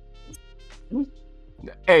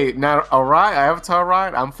 Hey, now Avatar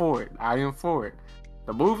ride, I'm for it. I am for it.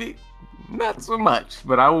 The movie, not so much,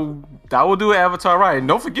 but I will do an Avatar ride. And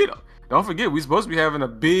don't forget, we're supposed to be having a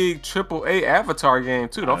big AAA Avatar game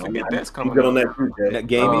too. Don't forget that's coming up. On that too,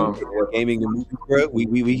 gaming the movie, bro. We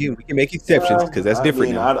can make exceptions, because that's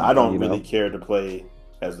different. I don't really care to play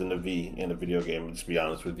as the Na'vi in a video game. To be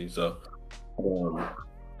honest with you, so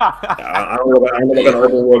I don't know about an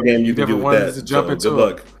open world game you can do with that. To jump into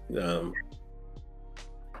good luck.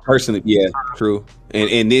 Personally, yeah, true.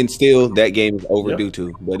 And then still that game is overdue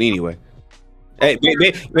too. But anyway. Hey,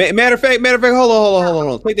 matter of fact, hold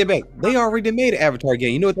on. Take that back. They already made an Avatar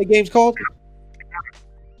game. You know what that game's called?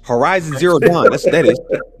 Horizon Zero Dawn. That's what that is.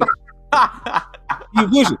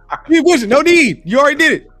 You push it. No need. You already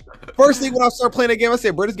did it. First thing when I started playing that game, I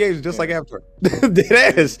said, bro, this game is just like Avatar.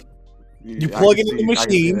 Dead ass. You plug it into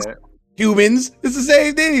machines, humans. It's the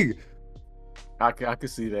same thing. I can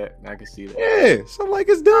see that. I can see that. Yeah, so I'm like,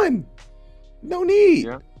 it's done. No need.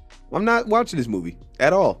 Yeah. I'm not watching this movie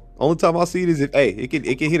at all. Only time I'll see it is if it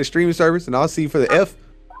can hit a streaming service and I'll see for the F.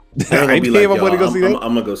 I ain't gonna be like, I'm gonna go see that.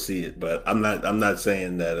 I'm gonna go see it, but I'm not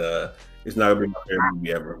saying that it's not gonna be my favorite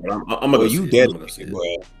movie ever. But I'm gonna go see it. I'm gonna go see it.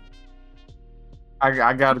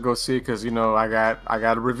 I gotta go see it because I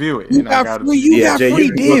gotta review it. You got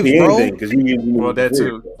free dibs, bro. Well, that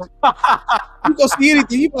too. You go see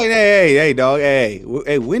anything? You like, hey, dog, hey,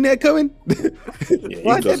 when that coming?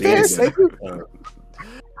 Watch that pass.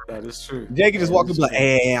 That is true. Jake can just walk up like,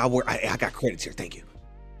 hey, I got credits here. Thank you.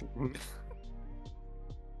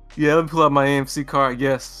 Yeah, let me pull out my AMC card.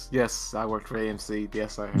 Yes, I work for AMC.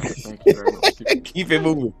 Yes, I have. Thank you very much. Keep it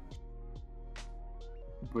moving.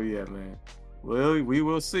 But yeah, man. Well, we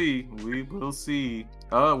will see. We will see.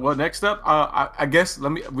 Well, next up, I guess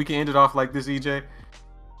we can end it off like this, EJ.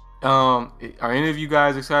 Are any of you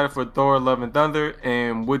guys excited for Thor: Love and Thunder?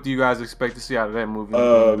 And what do you guys expect to see out of that movie?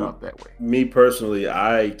 That way. Me personally,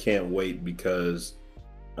 I can't wait because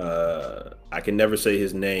I can never say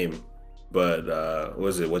his name, but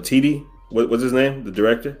was it Waititi? What's his name? The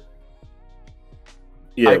director?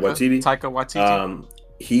 Yeah, Taika Waititi.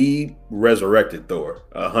 He resurrected Thor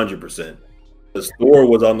 100%. The Thor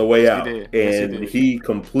was on the way out, and he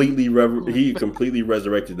completely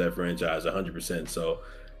resurrected that franchise 100%. So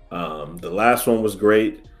the last one was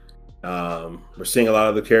great. We're seeing a lot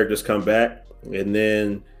of the characters come back, and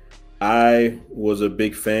then I was a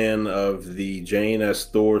big fan of the Jane as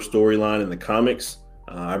Thor storyline in the comics.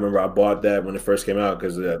 I remember I bought that when it first came out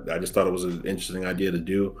because I just thought it was an interesting idea to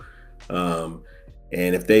do.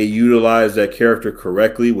 And if they utilize that character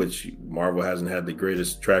correctly, which Marvel hasn't had the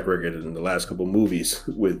greatest track record in the last couple movies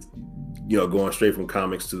with, going straight from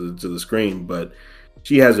comics to the screen, but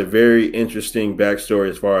she has a very interesting backstory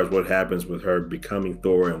as far as what happens with her becoming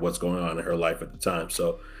Thor and what's going on in her life at the time.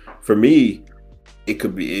 So for me, it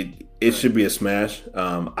should be a smash.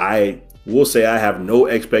 I will say I have no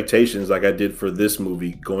expectations like I did for this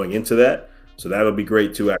movie going into that. So that'll be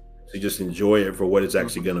great to actually just enjoy it for what it's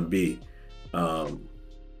actually going to be.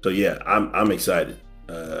 So yeah, I'm excited.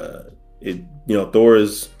 Thor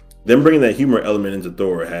is them bringing that humor element into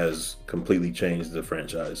Thor has completely changed the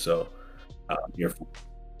franchise. So I'm here for it.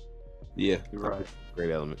 Yeah, you're right. Great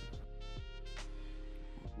element.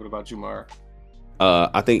 What about you, Mar?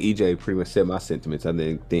 I think EJ pretty much said my sentiments. I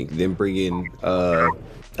think them bringing a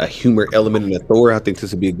humor element in the Thor, I think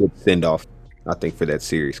this would be a good send off. I think for that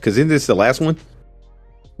series because isn't this the last one?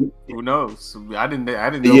 Who knows? I didn't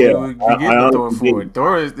know we would be getting Thor for it.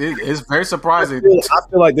 Thor is very surprising. I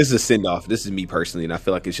feel like this is a send off. This is me personally, and I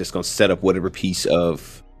feel like it's just gonna set up whatever piece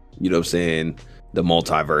of, the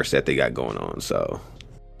multiverse that they got going on. So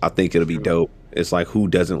I think it'll be dope. It's like who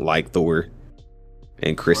doesn't like Thor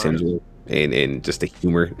and Chris Hemsworth and just the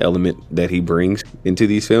humor element that he brings into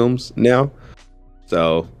these films now.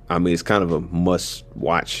 So I mean, it's kind of a must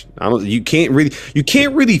watch. You can't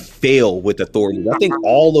really fail with the Thor movie. I think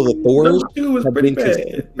all of the Thors Number 2 was pretty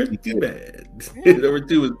bad. Pretty bad. Number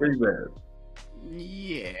 2 was pretty bad.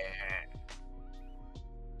 Yeah.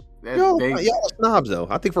 Y'all are snobs though.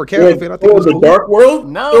 I think for a character fan, I think it was the Dark World.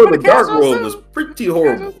 No, the Dark World was pretty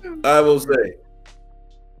horrible. I will say.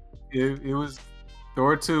 It was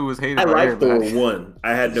Thor 2 was hated. I by like Thor everybody. 1.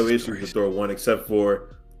 I had no issues with Thor 1 except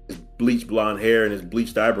for his bleached blonde hair and his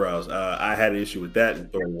bleached eyebrows. I had an issue with that in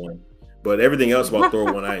Thor 1. But everything else about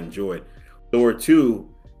Thor 1 I enjoyed. Thor 2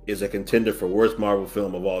 is a contender for worst Marvel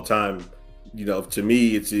film of all time. To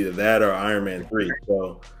me, it's either that or Iron Man 3.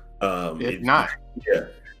 So if not,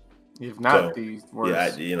 the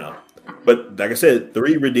worst. Yeah, But like I said,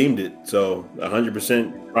 3 redeemed it. So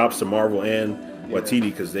 100% props to Marvel and Waititi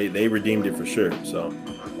because they redeemed it for sure. So.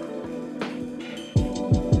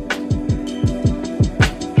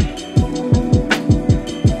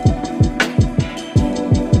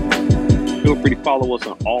 Feel free to follow us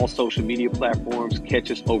on all social media platforms.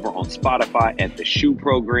 Catch us over on Spotify at the SHU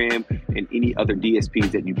Program and any other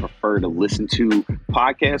DSPs that you prefer to listen to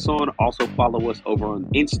podcasts on. Also follow us over on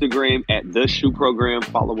Instagram at the SHU Program.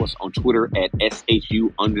 Follow us on Twitter at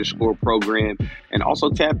SHU_program. And also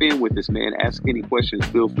tap in with us, man. Ask any questions.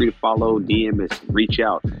 Feel free to follow, DM us, reach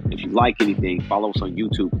out. If you like anything, follow us on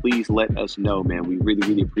YouTube. Please let us know, man. We really,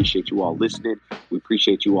 really appreciate you all listening. We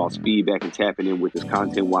appreciate you all's feedback and tapping in with us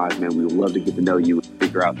content-wise, man. We would love to get to know you and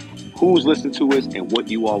figure out who's listening to us and what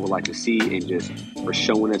you all would like to see and just for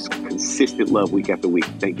showing us consistent love week after week.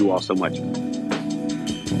 Thank you all so much.